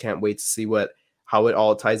I just can't wait to see how it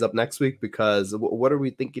all ties up next week, because what are we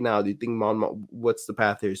thinking now? Do you think what's the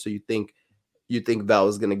path here? So you think Vel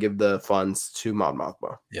is going to give the funds to Mon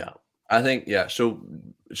Mothma? Yeah, I think she'll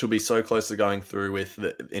be so close to going through with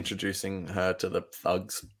introducing her to the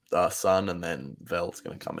Thug's son, and then Vel's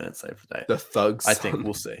going to come in and save the day. The Thug's I think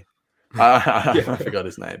we'll see. I forgot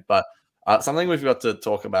his name, but something we forgot to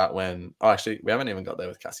talk about actually we haven't even got there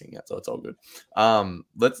with Cassian yet, so it's all good.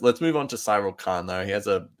 Let's move on to Cyril Khan though. He has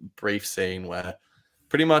a brief scene where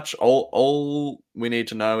pretty much all we need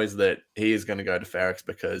to know is that he is going to go to Ferrix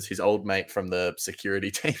because his old mate from the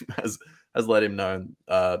security team has let him know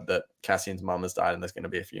that Cassian's mum has died and there's going to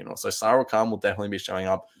be a funeral. So Cyril Khan will definitely be showing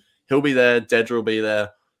up. He'll be there. Dedra will be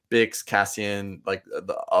there. Bix, Cassian, like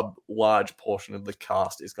a large portion of the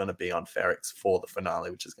cast is going to be on Ferrix for the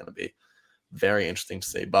finale, which is going to be very interesting to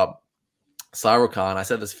see. But Cyril Khan, I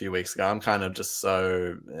said this a few weeks ago, I'm kind of just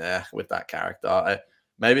so with that character.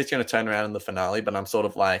 Maybe it's going to turn around in the finale, but I'm sort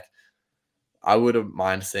of like, I wouldn't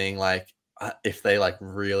mind seeing like if they like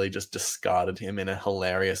really just discarded him in a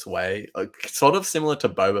hilarious way, like, sort of similar to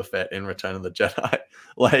Boba Fett in Return of the Jedi.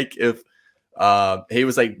 Like if he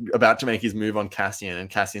was like about to make his move on Cassian, and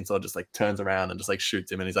Cassian sort of just like turns around and just like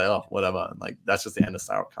shoots him, and he's like, oh, whatever. And like that's just the end of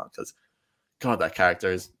Cyril Khan, because God, that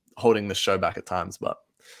character is holding the show back at times. But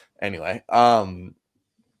anyway, do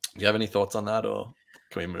you have any thoughts on that, or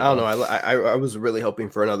can we move on? I don't know. I was really hoping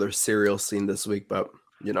for another serial scene this week, but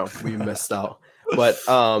you know, we missed out. But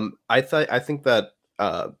I think that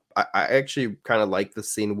I actually kind of like the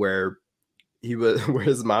scene where where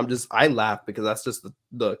his mom I laugh because that's just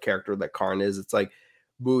the character that Karn is. It's like,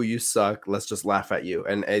 boo, you suck. Let's just laugh at you.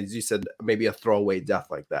 And as you said, maybe a throwaway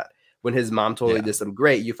death like that. When his mom totally did some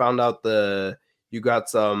great, you found out you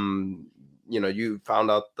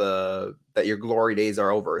found out that your glory days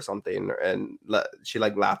are over or something. And she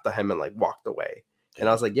like laughed at him and like walked away. And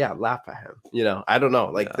I was like, yeah, laugh at him. You know, I don't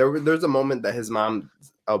know. Like there's a moment that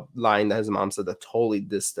a line that his mom said that totally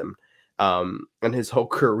dissed him. And his whole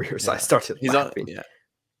career. So I started laughing.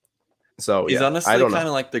 So he's honestly kind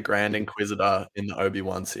of like the Grand Inquisitor in the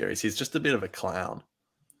Obi-Wan series. He's just a bit of a clown.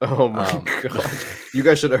 Oh my god! You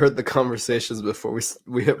guys should have heard the conversations before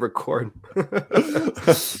we hit record.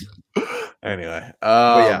 Anyway,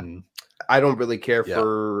 I don't really care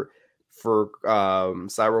for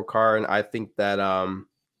Cyril Karn. I think that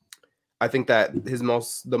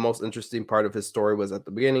the most interesting part of his story was at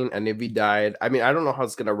the beginning, and if he died, I mean, I don't know how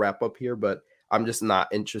it's gonna wrap up here, but I'm just not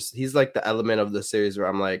interested. He's like the element of the series where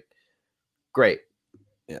I'm like, great.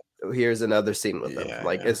 Here's another scene with him.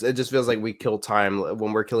 Like it just feels like we kill time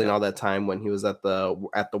when we're killing all that time when he was at the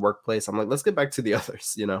workplace. I'm like, let's get back to the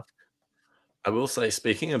others, you know. I will say,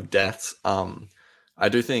 speaking of deaths, I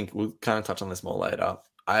do think we'll kind of touch on this more later.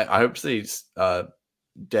 I hope to see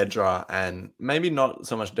Dedra, and maybe not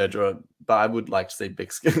so much Dedra, but I would like to see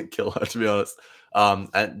Bix kill her, to be honest.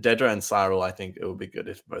 And Dedra and Cyril, I think it would be good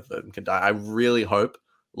if both of them can die. I really hope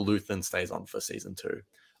Luthen stays on for season 2.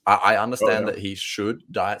 I understand that he should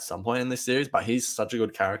die at some point in this series, but he's such a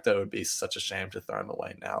good character. It would be such a shame to throw him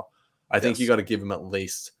away now. I think you got to give him at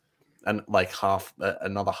least another half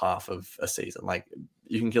of a season. Like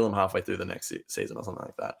you can kill him halfway through the next season or something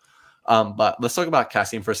like that. But let's talk about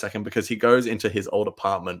Cassian for a second, because he goes into his old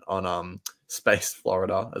apartment on Space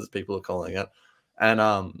Florida, as people are calling it, and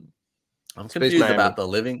I'm confused about the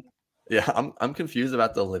living. Yeah, I'm confused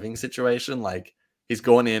about the living situation. Like he's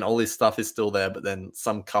gone in, all his stuff is still there, but then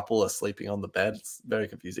some couple are sleeping on the bed. It's very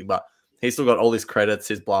confusing, but he's still got all his credits,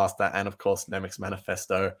 his blaster, and of course Nemik's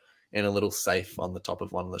manifesto in a little safe on the top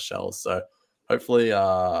of one of the shelves. So hopefully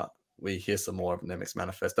we hear some more of Nemik's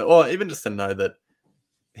manifesto, or even just to know that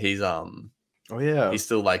he's he's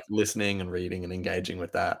still like listening and reading and engaging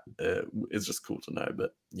with that. It's just cool to know.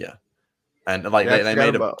 But and like they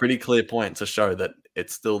made a pretty clear point to show that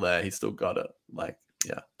it's still there. He's still got it. Like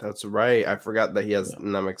that's right. I forgot that he has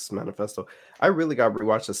Nemik's manifesto. I really got to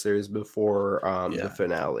rewatch the series before the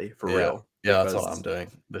finale for real. Yeah, that's what I'm doing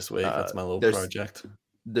this week. That's my little project.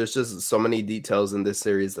 There's just so many details in this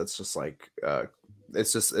series that's just like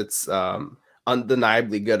it's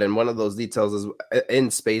undeniably good. And one of those details is in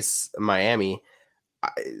Space Miami.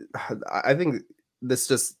 I think this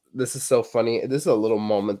is so funny. This is a little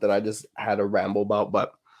moment that I just had a ramble about,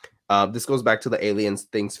 but this goes back to the aliens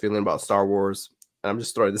things feeling about Star Wars. And I'm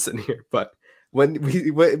just throwing this in here, but when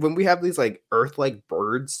we have these like Earth-like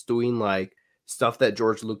birds doing like stuff that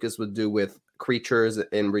George Lucas would do with creatures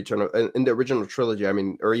in the original trilogy, I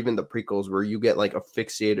mean, or even the prequels, where you get like a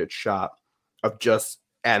fixated shot of just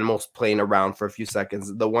animals playing around for a few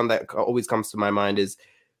seconds. The one that always comes to my mind is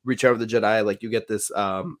Return of the Jedi. Like you get this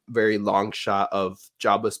very long shot of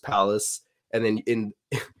Jabba's palace, and then in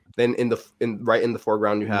the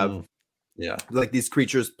foreground you have like these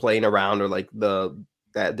creatures playing around, or like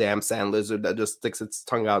that damn sand lizard that just sticks its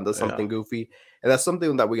tongue out and does something goofy. And that's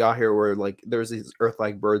something that we got here, where like there's these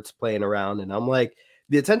Earth-like birds playing around, and I'm like,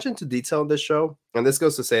 the attention to detail in this show, and this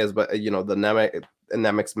goes to say is, but you know, the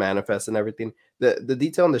Nemik's manifest and everything, the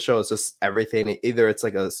detail in the show is just everything. Either it's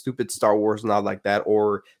like a stupid Star Wars nod like that,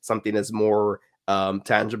 or something is more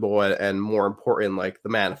tangible and more important, like the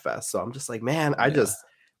manifest. So I'm just like, man, I just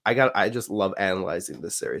love analyzing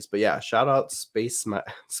this series. But yeah, shout out Space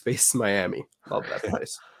Miami. Love that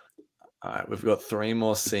place. All right, we've got 3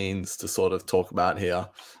 more scenes to sort of talk about here.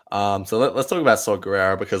 So let's talk about Saw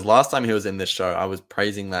Gerrera, because last time he was in this show, I was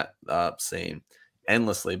praising that scene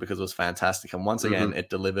endlessly because it was fantastic. And once again,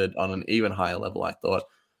 it delivered on an even higher level, I thought.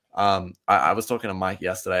 I was talking to Mike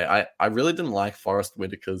yesterday. I really didn't like Forrest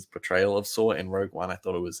Whitaker's portrayal of Saw in Rogue One. I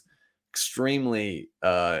thought it was extremely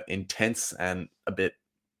intense and a bit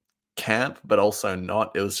camp, but also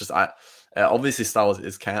not. It was just obviously Star Wars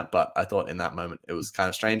is camp, but I thought in that moment it was kind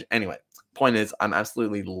of strange. Anyway, point is, I'm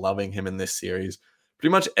absolutely loving him in this series.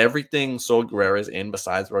 Pretty much everything Saw Gerrera is in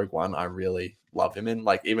besides Rogue One, I really love him in.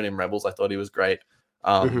 Like even in Rebels, I thought he was great.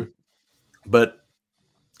 But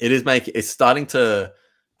it's starting to.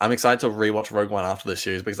 I'm excited to rewatch Rogue One after the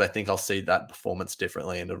series because I think I'll see that performance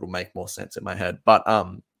differently and it'll make more sense in my head. But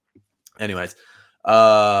anyways,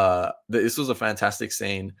 this was a fantastic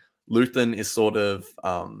scene. Luthen is sort of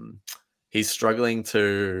he's struggling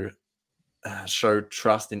to show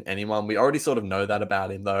trust in anyone. We already sort of know that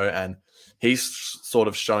about him though, and he's sort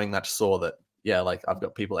of showing that to Saw that like I've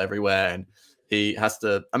got people everywhere, and he has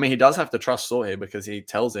to. I mean, he does have to trust Saw here because he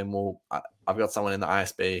tells him, "Well, I've got someone in the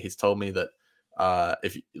ISB. He's told me that."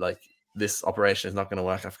 If like this operation is not going to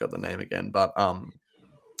work, I forgot the name again, but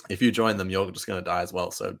if you join them, you're just going to die as well.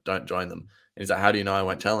 So don't join them. And he's like, how do you know I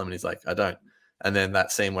won't tell him? And he's like, I don't. And then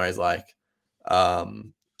that scene where he's like,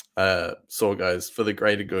 Saw goes for the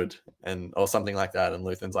greater good or something like that. And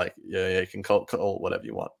Luthen's like, yeah, you can call whatever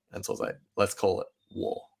you want. And Saw's like, let's call it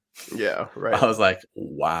war. Yeah, right. I was like,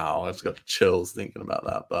 wow, I just got chills thinking about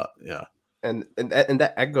that. But yeah. And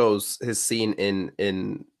that echoes his scene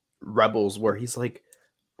in Rebels where he's like,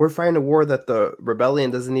 we're fighting a war that the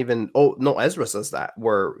rebellion doesn't even. Oh no, Ezra says that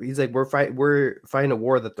where he's like, we're fighting a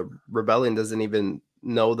war that the rebellion doesn't even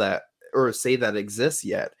know that or say that exists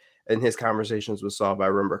yet. In his conversations with Saw, if I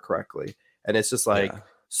remember correctly, and it's just like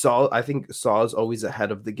Saw. I think Saw is always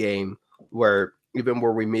ahead of the game. Where even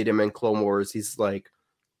where we meet him in Clone Wars, he's like,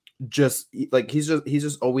 he's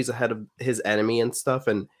just always ahead of his enemy and stuff.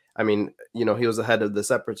 And I mean, he was ahead of the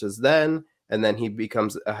Separatists then. And then he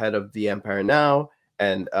becomes ahead of the Empire now.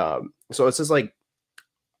 And so it's just like,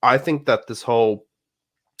 I think that this whole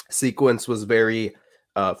sequence was very,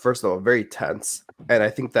 first of all, very tense. And I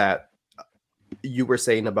think that you were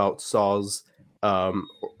saying about Saw's,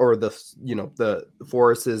 or the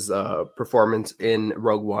Forrest's performance in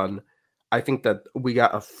Rogue One. I think that we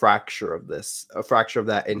got a fraction of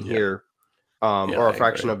that in here, or a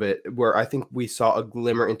fraction of it, where I think we saw a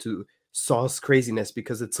glimmer into Saw's craziness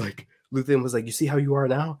because it's like, Luthen was like, you see how you are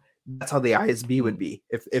now? That's how the ISB would be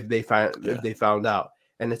if they found out.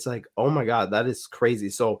 And it's like, oh my God, that is crazy.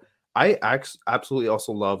 So I absolutely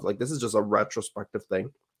also love, like, this is just a retrospective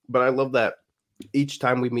thing, but I love that each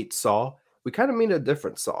time we meet Saw, we kind of meet a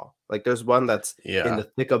different Saw. Like there's one that's in the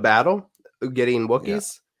thick of battle, getting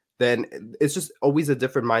Wookiees. Then it's just always a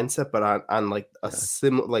different mindset, but on like a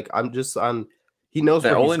similar, like I'm just on. He knows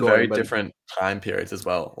they're all in very different time periods as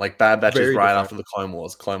well. Like Bad Batch is right after the Clone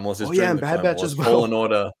Wars. Clone Wars is during the Clone Wars. As well. Fallen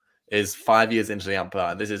Order is 5 years into the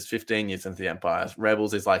Empire. This is 15 years into the Empire.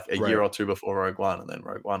 Rebels is like a year or two before Rogue One, and then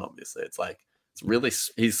Rogue One, obviously, it's like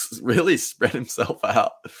he's really spread himself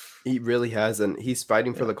out. He really has, and he's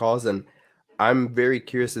fighting for the cause. And I'm very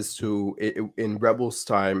curious as to in Rebels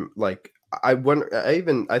time, like I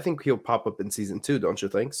think he'll pop up in season 2, don't you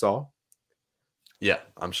think, Saw? Yeah,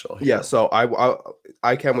 I'm sure. Yeah, so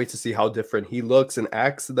I can't wait to see how different he looks and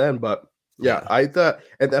acts then. But I thought,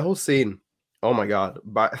 and that whole scene, oh my God!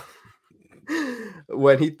 But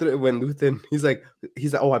when Luthen, he's like,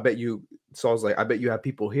 oh, I bet you. Saul's like, I bet you have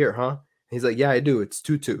people here, huh? He's like, yeah, I do. It's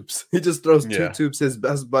 2 tubes. He just throws 2 tubes, his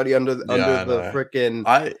best buddy under the freaking.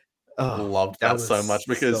 I loved that so much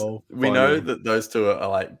because we know that those two are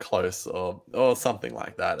like close or something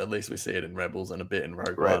like that. At least we see it in Rebels and a bit in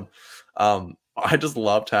Rogue One. I just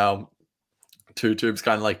loved how 2 Tubes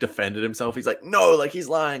kind of like defended himself. He's like, no, like he's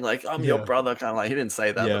lying. Like I'm your brother. Kind of like he didn't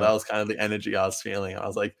say that, but that was kind of the energy I was feeling. I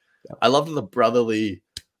was like, I loved the brotherly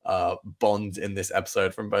bonds in this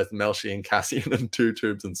episode from both Melshi and Cassian and 2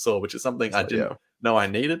 Tubes and Saw, which is something I didn't know I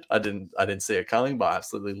needed. I didn't see it coming, but I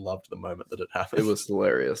absolutely loved the moment that it happened. It was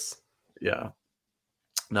hilarious. Yeah.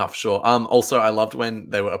 No, for sure. Also I loved when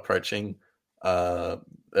they were approaching or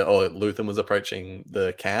Luthen was approaching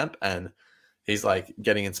the camp and he's like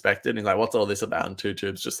getting inspected and he's like, what's all this about? And 2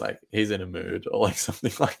 Tubes just like, he's in a mood or like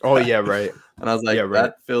something like that. Oh yeah, right. And I was like,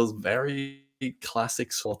 that feels very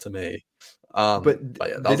classic Saw to me. But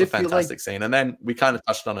yeah, that was a fantastic scene. And then we kind of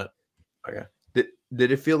touched on it. Okay.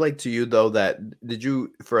 Did it feel like to you though that did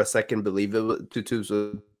you for a second believe it was 2 Tubes?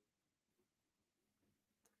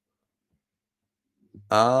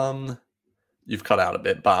 You've cut out a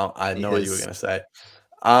bit, but I know what you were going to say.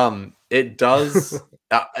 It does.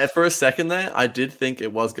 For a second there, I did think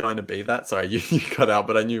it was going to be that. Sorry, you cut out,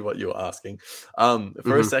 but I knew what you were asking.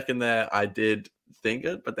 For a second there, I did think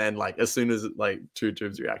it, but then like as soon as like Two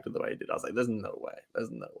Tubes reacted the way he did, I was like, "There's no way,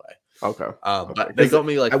 Okay. But they got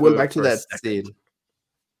me like I went back to that scene.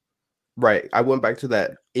 Right, I went back to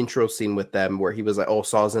that intro scene with them where he was like, "Oh,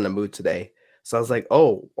 Saul's in a mood today." So I was like,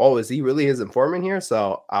 "Oh, is he really his informant here?"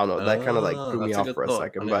 So I don't know. That kind of like threw me off for a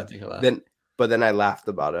second, but then I laughed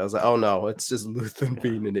about it. I was like, "Oh no, it's just Luthen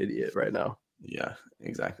being an idiot right now." Yeah,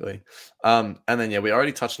 exactly. And then we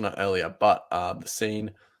already touched on it earlier, but the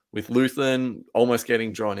scene with Luthen almost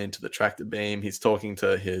getting drawn into the tractor beam. He's talking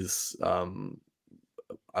to his I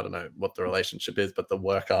don't know what the relationship is, but the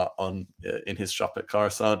worker in his shop at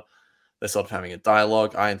Coruscant. They're sort of having a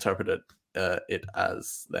dialogue. I interpreted it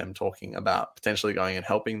as them talking about potentially going and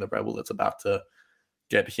helping the rebel that's about to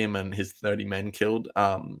get him and his 30 men killed.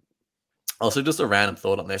 Also, just a random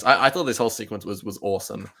thought on this. I thought this whole sequence was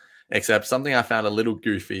awesome, except something I found a little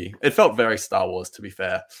goofy. It felt very Star Wars, to be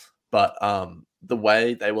fair, but the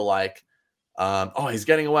way they were like, oh, he's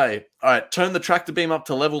getting away. All right, turn the tractor beam up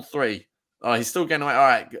to level 3. Oh, he's still getting away. All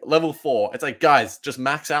right, level 4. It's like, guys, just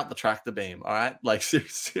max out the tractor beam. All right, like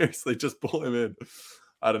seriously, just pull him in.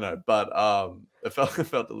 I don't know, but it felt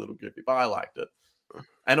a little goofy, but I liked it.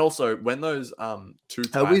 And also, when those 2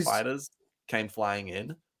 TIE fighters came flying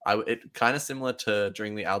in, it kind of similar to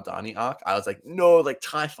during the Aldani arc. I was like, no, like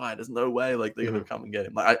TIE fighters, no way, like they're gonna come and get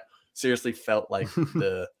him. Like I seriously felt like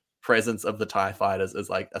the presence of the TIE fighters as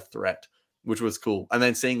like a threat, which was cool. And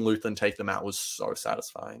then seeing Luthen take them out was so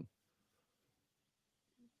satisfying.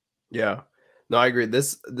 Yeah, no, I agree.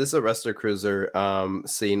 This Arrestor Cruiser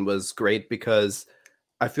scene was great because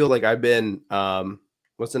I feel like I've been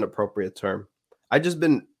what's an appropriate term? I've just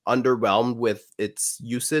been underwhelmed with its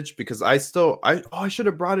usage because I should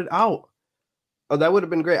have brought it out. Oh, that would have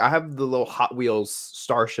been great. I have the little Hot Wheels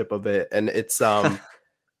starship of it, and it's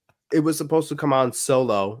it was supposed to come out in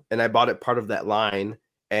Solo, and I bought it part of that line,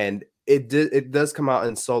 and it does come out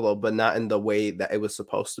in Solo, but not in the way that it was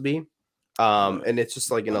supposed to be. And it's just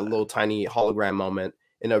like in a little tiny hologram moment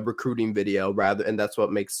in a recruiting video and that's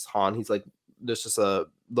what makes Han. He's like, there's just a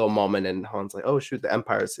little moment, and Han's like, oh shoot, the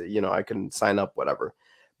Empire's, I can sign up, whatever.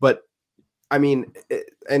 But I mean,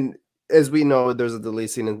 and as we know, there's a delete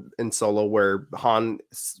scene in Solo where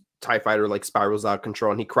Han's TIE fighter like spirals out of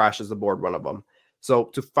control and he crashes aboard one of them. So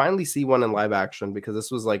to finally see one in live action, because this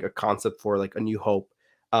was like a concept for like A New Hope,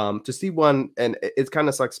 to see one, and it kind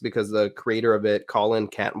of sucks because the creator of it, Colin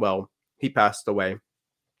Cantwell, he passed away.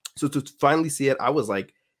 So to finally see it, I was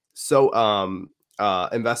like so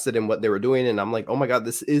invested in what they were doing, and I'm like, oh my god,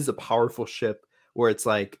 this is a powerful ship. Where it's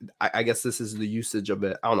like, I guess this is the usage of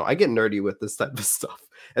it. I don't know. I get nerdy with this type of stuff.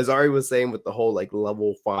 As Ari was saying with the whole like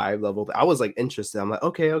level 5, I was like interested. I'm like,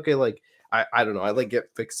 okay, like I don't know. I like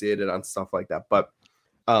get fixated on stuff like that. But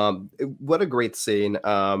what a great scene.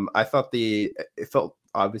 I thought it felt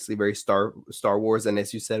obviously very Star Wars, and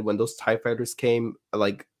as you said, when those TIE fighters came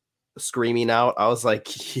like screaming out, I was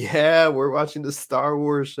like, yeah, we're watching the Star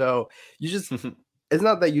Wars show. You just it's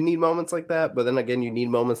not that you need moments like that, but then again, you need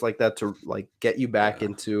moments like that to like get you back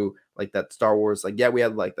into like that Star Wars. Like, yeah, we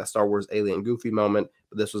had like that Star Wars alien goofy moment,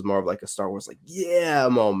 but this was more of like a Star Wars like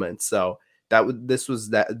moment. So this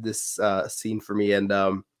scene for me, and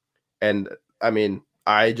I mean,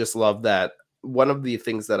 I just love that. One of the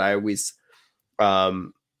things that I always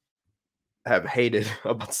have hated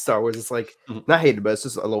about Star Wars, it's like not hated, but it's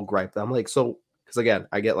just a little gripe. I'm like, so because again,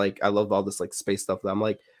 I get like I love all this like space stuff. That I'm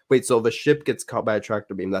like, wait, so the ship gets caught by a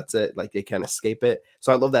tractor beam, that's it? Like they can't escape it.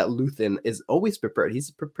 So I love that Luthen is always prepared.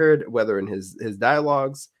 He's prepared whether in his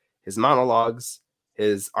dialogues, his monologues,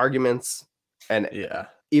 his arguments, and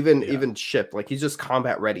even ship. Like he's just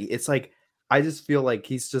combat ready. It's like I just feel like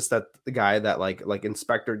he's just the guy that like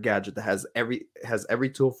Inspector Gadget that has every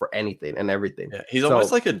tool for anything and everything. Yeah, he's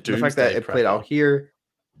almost like a doomsday. The fact that it played out here.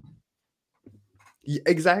 Yeah,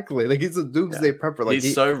 exactly. Like he's a doomsday prepper. Like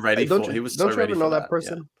he's so ready for. He was so ready. Don't you ever know that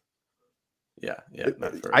person? Yeah.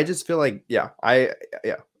 I just feel like I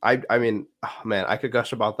mean, oh man, I could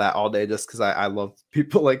gush about that all day just because I love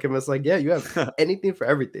people like him. It's like, yeah, you have anything for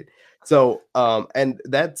everything. So and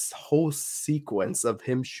that's whole sequence of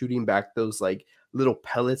him shooting back those like little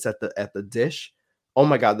pellets at the dish. Oh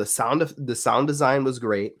my god, the sound design was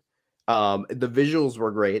great. The visuals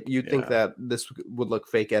were great. You'd think that this would look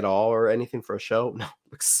fake at all or anything for a show. No,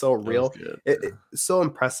 it looks so real. It's so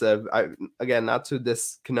impressive. Again, not to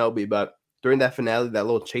diss Kenobi, but during that finale, that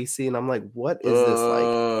little chase scene, I'm like, what is this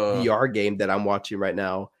like VR game that I'm watching right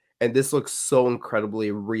now? And this looks so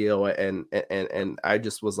incredibly real, and I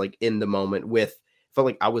just was like in the moment felt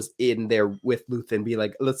like I was in there with Luthen, be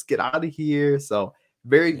like, let's get out of here. So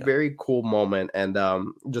very cool moment, and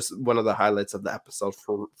just one of the highlights of the episode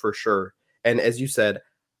for sure. And as you said,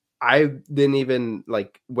 I didn't even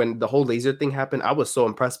like when the whole laser thing happened. I was so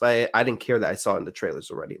impressed by it. I didn't care that I saw it in the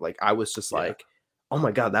trailers already. Like I was just like, oh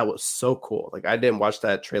my God, that was so cool. Like I didn't watch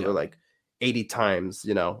that trailer like 80 times,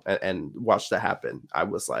 you know, and watch that happen. I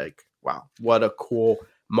was like, wow, what a cool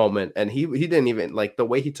moment. And he didn't even like the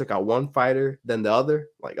way he took out one fighter, then the other.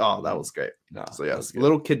 Like, oh, that was great. No, so yeah, it's a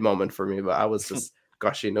little kid moment for me, but I was just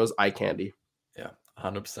gushing. It was eye candy. Yeah,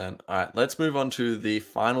 100%. All right, let's move on to the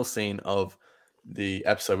final scene of the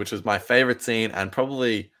episode, which was my favorite scene and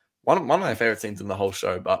probably one of my favorite scenes in the whole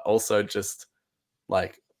show, but also just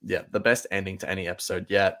like, yeah, the best ending to any episode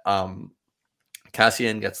yet.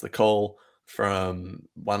 Cassian gets the call from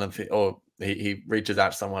he reaches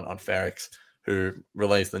out to someone on Ferrix who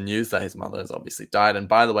relays the news that his mother has obviously died. And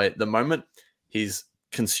by the way, the moment he's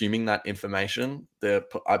consuming that information,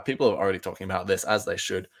 people are already talking about this, as they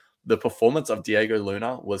should. The performance of Diego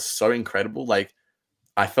Luna was so incredible. Like,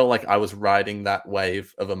 I felt like I was riding that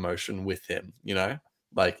wave of emotion with him, you know?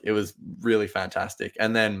 Like, it was really fantastic.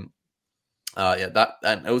 And then,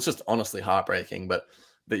 and it was just honestly heartbreaking. But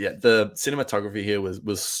yeah, the cinematography here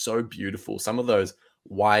was so beautiful. Some of those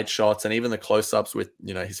wide shots and even the close-ups with,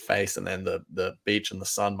 you know, his face and then the beach and the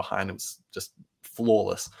sun behind him was just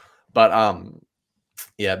flawless. But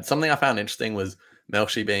yeah, something I found interesting was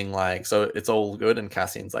Melshi being like, so it's all good, and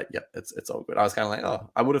Cassian's like, yep, it's all good. I was kind of like, oh,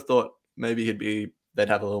 I would have thought maybe they'd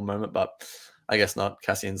have a little moment, but I guess not.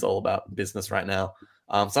 Cassian's all about business right now.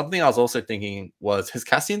 Something I was also thinking was, has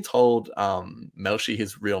Cassian told Melshi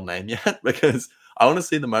his real name yet? Because I want to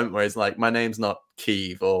see the moment where he's like, my name's not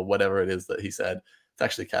Keeve or whatever it is that he said. It's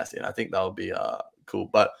actually Cassian. I think that would be cool.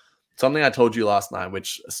 But something I told you last night,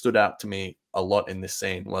 which stood out to me a lot in this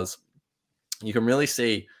scene, was you can really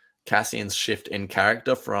see Cassian's shift in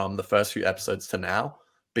character from the first few episodes to now,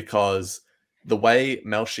 because the way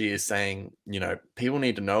Melshi is saying, you know, people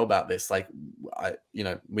need to know about this. Like,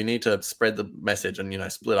 we need to spread the message and, you know,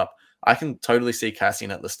 split up. I can totally see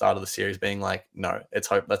Cassian at the start of the series being like, no,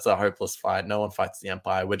 that's a hopeless fight. No one fights the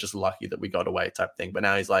Empire. We're just lucky that we got away type thing. But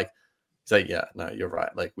now he's like, yeah, no, you're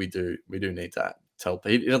right. Like we do need to tell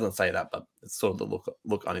people. He doesn't say that, but it's sort of the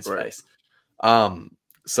look on his face.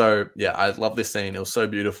 So yeah, I love this scene. It was so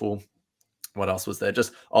beautiful. What else was there?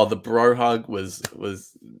 Just the bro hug was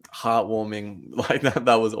heartwarming. Like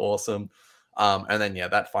that was awesome. And then yeah,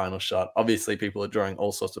 that final shot. Obviously, people are drawing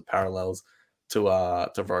all sorts of parallels to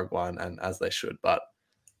Rogue One, and as they should. But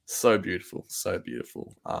so beautiful, so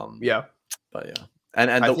beautiful. Yeah. But yeah,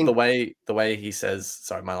 and the way he says.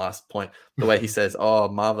 Sorry, my last point. The way he says, "Oh,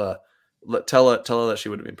 mother, tell her that she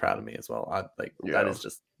would have been proud of me as well." That is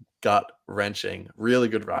just gut wrenching. Really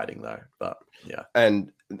good writing though. But yeah,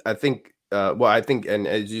 and I think. And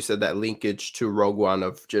as you said, that linkage to Rogue One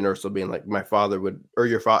of Jyn Erso being like, my father would, or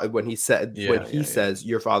your father, when he says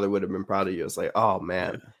your father would have been proud of you. It's like, oh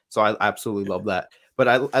man. Yeah. So I absolutely love that. But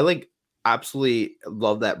I like absolutely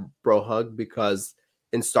love that bro hug, because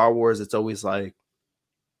in Star Wars, it's always like,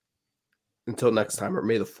 until next time, or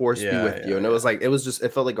may the force be with you. And it was like, it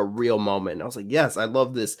felt like a real moment. And I was like, yes, I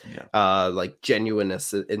love this like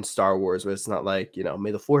genuineness in Star Wars, where it's not like, you know, may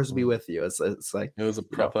the force be with you. It's like, it was a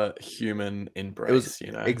proper human embrace,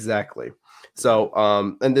 you know? Exactly. So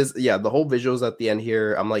and this, the whole visuals at the end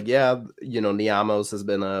here, I'm like, yeah, you know, Niamos has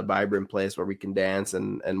been a vibrant place where we can dance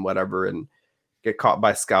and whatever, and get caught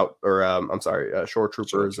by scout or shore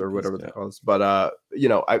troopers or whatever they call us. But you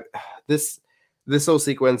know, this whole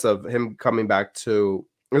sequence of him coming back to,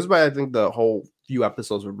 this is why I think the whole few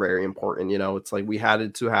episodes were very important. You know, it's like we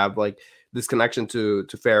had to have like this connection to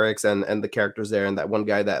Ferrix and the characters there, and that one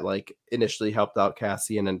guy that like initially helped out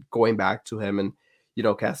Cassian, and going back to him, and you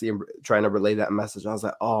know, Cassian trying to relay that message. I was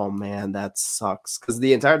like, oh man, that sucks. Because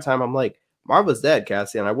the entire time I'm like, Marva's dead,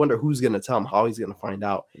 Cassian. I wonder who's gonna tell him, how he's gonna find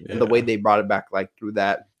out. Yeah. And the way they brought it back, like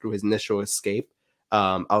through his initial escape,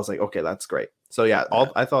 I was like, okay, that's great. So yeah,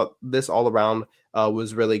 I thought this all around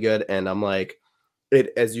was really good, and I'm like,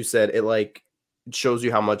 it, as you said, it like shows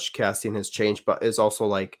you how much Cassian has changed, but it's also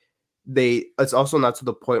like it's also not to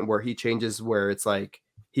the point where he changes, where it's like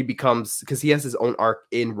he becomes, because he has his own arc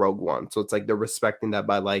in Rogue One, so it's like they're respecting that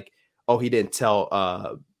by like, oh, he didn't tell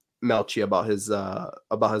Melchi about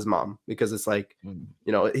his mom, because it's like,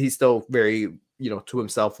 you know, he's still very, you know, to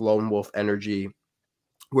himself, lone wolf energy.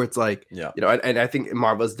 Where it's like, you know, and I think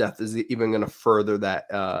Marva's death is even going to further that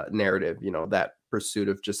narrative, you know, that pursuit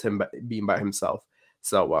of just him being by himself.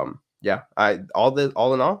 So, yeah, all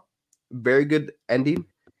in all, very good ending,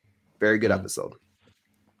 very good episode.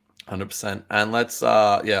 100%. And let's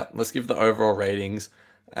give the overall ratings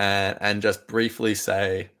and just briefly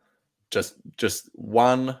say just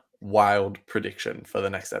one wild prediction for the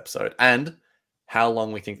next episode and how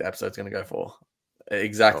long we think the episode's going to go for.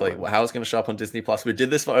 Exactly. How it's going to show up on Disney Plus. We did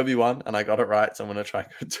this for Obi-Wan and I got it right. So I'm going to try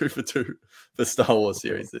 2 for 2 for Star Wars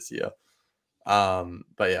series this year.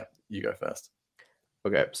 But yeah, you go first.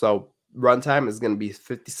 Okay. So runtime is going to be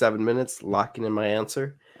 57 minutes, locking in my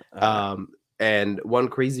answer. And one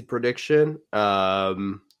crazy prediction.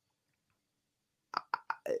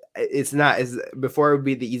 It's not as before it would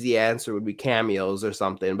be the easy answer would be cameos or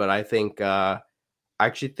something. But I think, I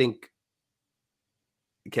actually think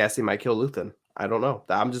Cassie might kill Luthen. I don't know.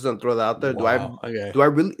 I'm just gonna throw that out there. Do I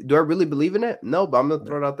really believe in it? No, but I'm gonna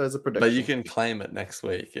throw it out there as a prediction. But you can claim it next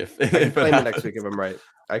week if I can claim it next week if I'm right.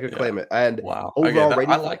 I could claim it. And overall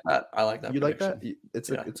rating. I like that. You like that? It's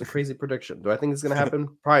a crazy prediction. Do I think it's gonna happen?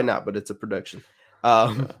 Probably not, but it's a prediction.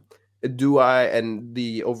 Do I? And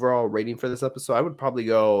the overall rating for this episode, I would probably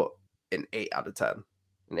go an 8 out of 10.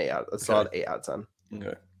 A solid 8 out of 10.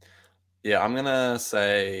 Okay. Yeah, I'm gonna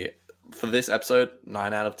say for this episode,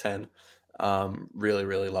 9 out of 10. Really,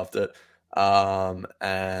 really loved it.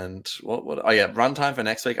 And runtime for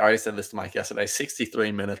next week. I already said this to Mike yesterday,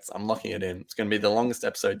 63 minutes. I'm locking it in. It's going to be the longest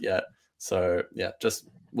episode yet. So yeah,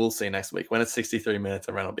 we'll see next week. When it's 63 minutes,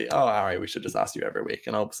 everyone will be, all right, we should just ask you every week.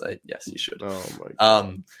 And I'll say, yes, you should. Oh my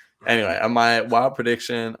God. Anyway, my wild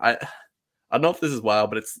prediction, I don't know if this is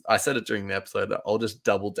wild, but I said it during the episode. I'll just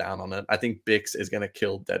double down on it. I think Bix is going to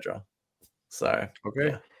kill Dedra. So okay.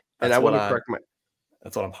 Yeah, and I want to correct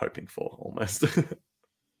that's what I'm hoping for, almost.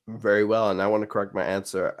 Very well, and I want to correct my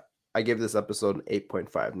answer. I gave this episode an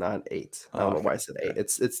 8.5, not an 8. I don't know why I said 8.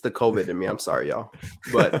 It's the COVID in me. I'm sorry, y'all.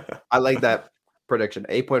 But I like that prediction.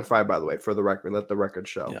 8.5, by the way, for the record. Let the record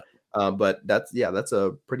show. Yeah. But that's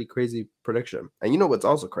a pretty crazy prediction. And you know what's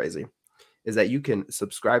also crazy is that you can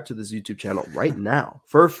subscribe to this YouTube channel right now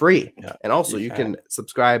for free. Yeah, and also you can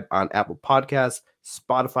subscribe on Apple Podcasts,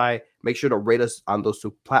 Spotify. Make sure to rate us on those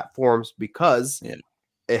 2 platforms because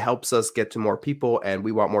it helps us get to more people, and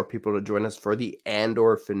we want more people to join us for the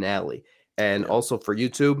Andor finale. And also for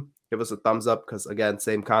YouTube, give us a thumbs up because, again,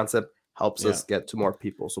 same concept, helps us get to more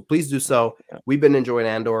people. So please do so. Yeah. We've been enjoying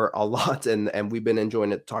Andor a lot, and we've been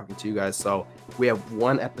enjoying it talking to you guys. So we have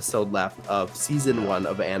 1 episode left of season 1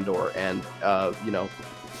 of Andor, and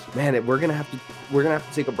man, we're gonna have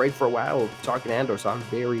to take a break for a while of talking Andor. So I'm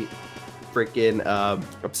very freaking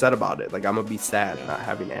upset about it. Like, I'm gonna be sad not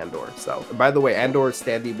having Andor. So, by the way, Andor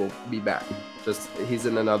Standy will be back. Just he's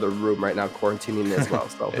in another room right now quarantining as well,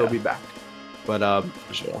 so he'll be back. But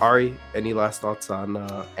sure. Ari, any last thoughts on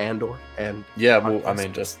Andor? And well, I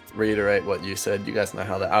mean, just reiterate what you said. You guys know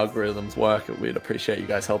how the algorithms work. We'd appreciate you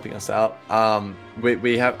guys helping us out.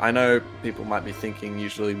 We have. I know people might be thinking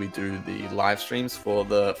usually we do the live streams for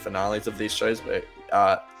the finales of these shows, but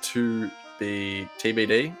to be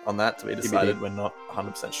TBD on that, to be decided. We're not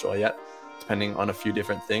 100% sure yet, depending on a few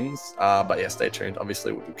different things. But yeah, stay tuned.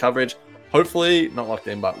 Obviously, we'll do coverage. Hopefully not locked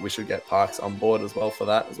in, but we should get Parks on board as well for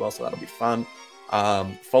that as well. So that'll be fun.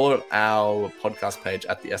 Follow our podcast page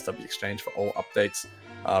at the SW Exchange for all updates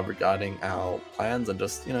regarding our plans, and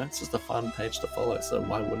just, it's just a fun page to follow. So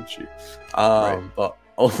why wouldn't you? Right. But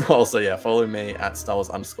also, follow me at Star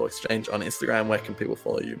Wars_Exchange on Instagram. Where can people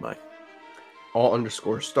follow you, Mike?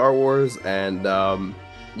 all_Star Wars, and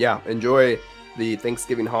enjoy the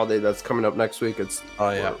Thanksgiving holiday that's coming up next week. It's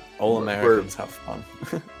all Americans have fun.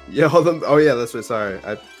 That's right. Sorry,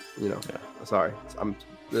 sorry. I'm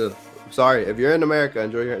sorry if you're in America.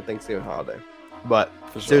 Enjoy your Thanksgiving holiday. But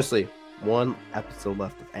seriously, 1 episode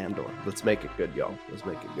left of Andor. Let's make it good, y'all. Let's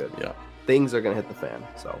make it good. Yeah, things are gonna hit the fan.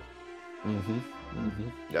 So,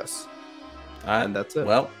 yes. All right. And that's it.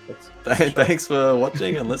 Well, thanks for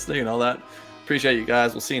watching and listening and all that. Appreciate you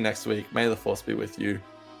guys. We'll see you next week. May the Force be with you.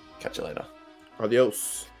 Catch you later.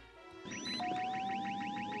 Adios.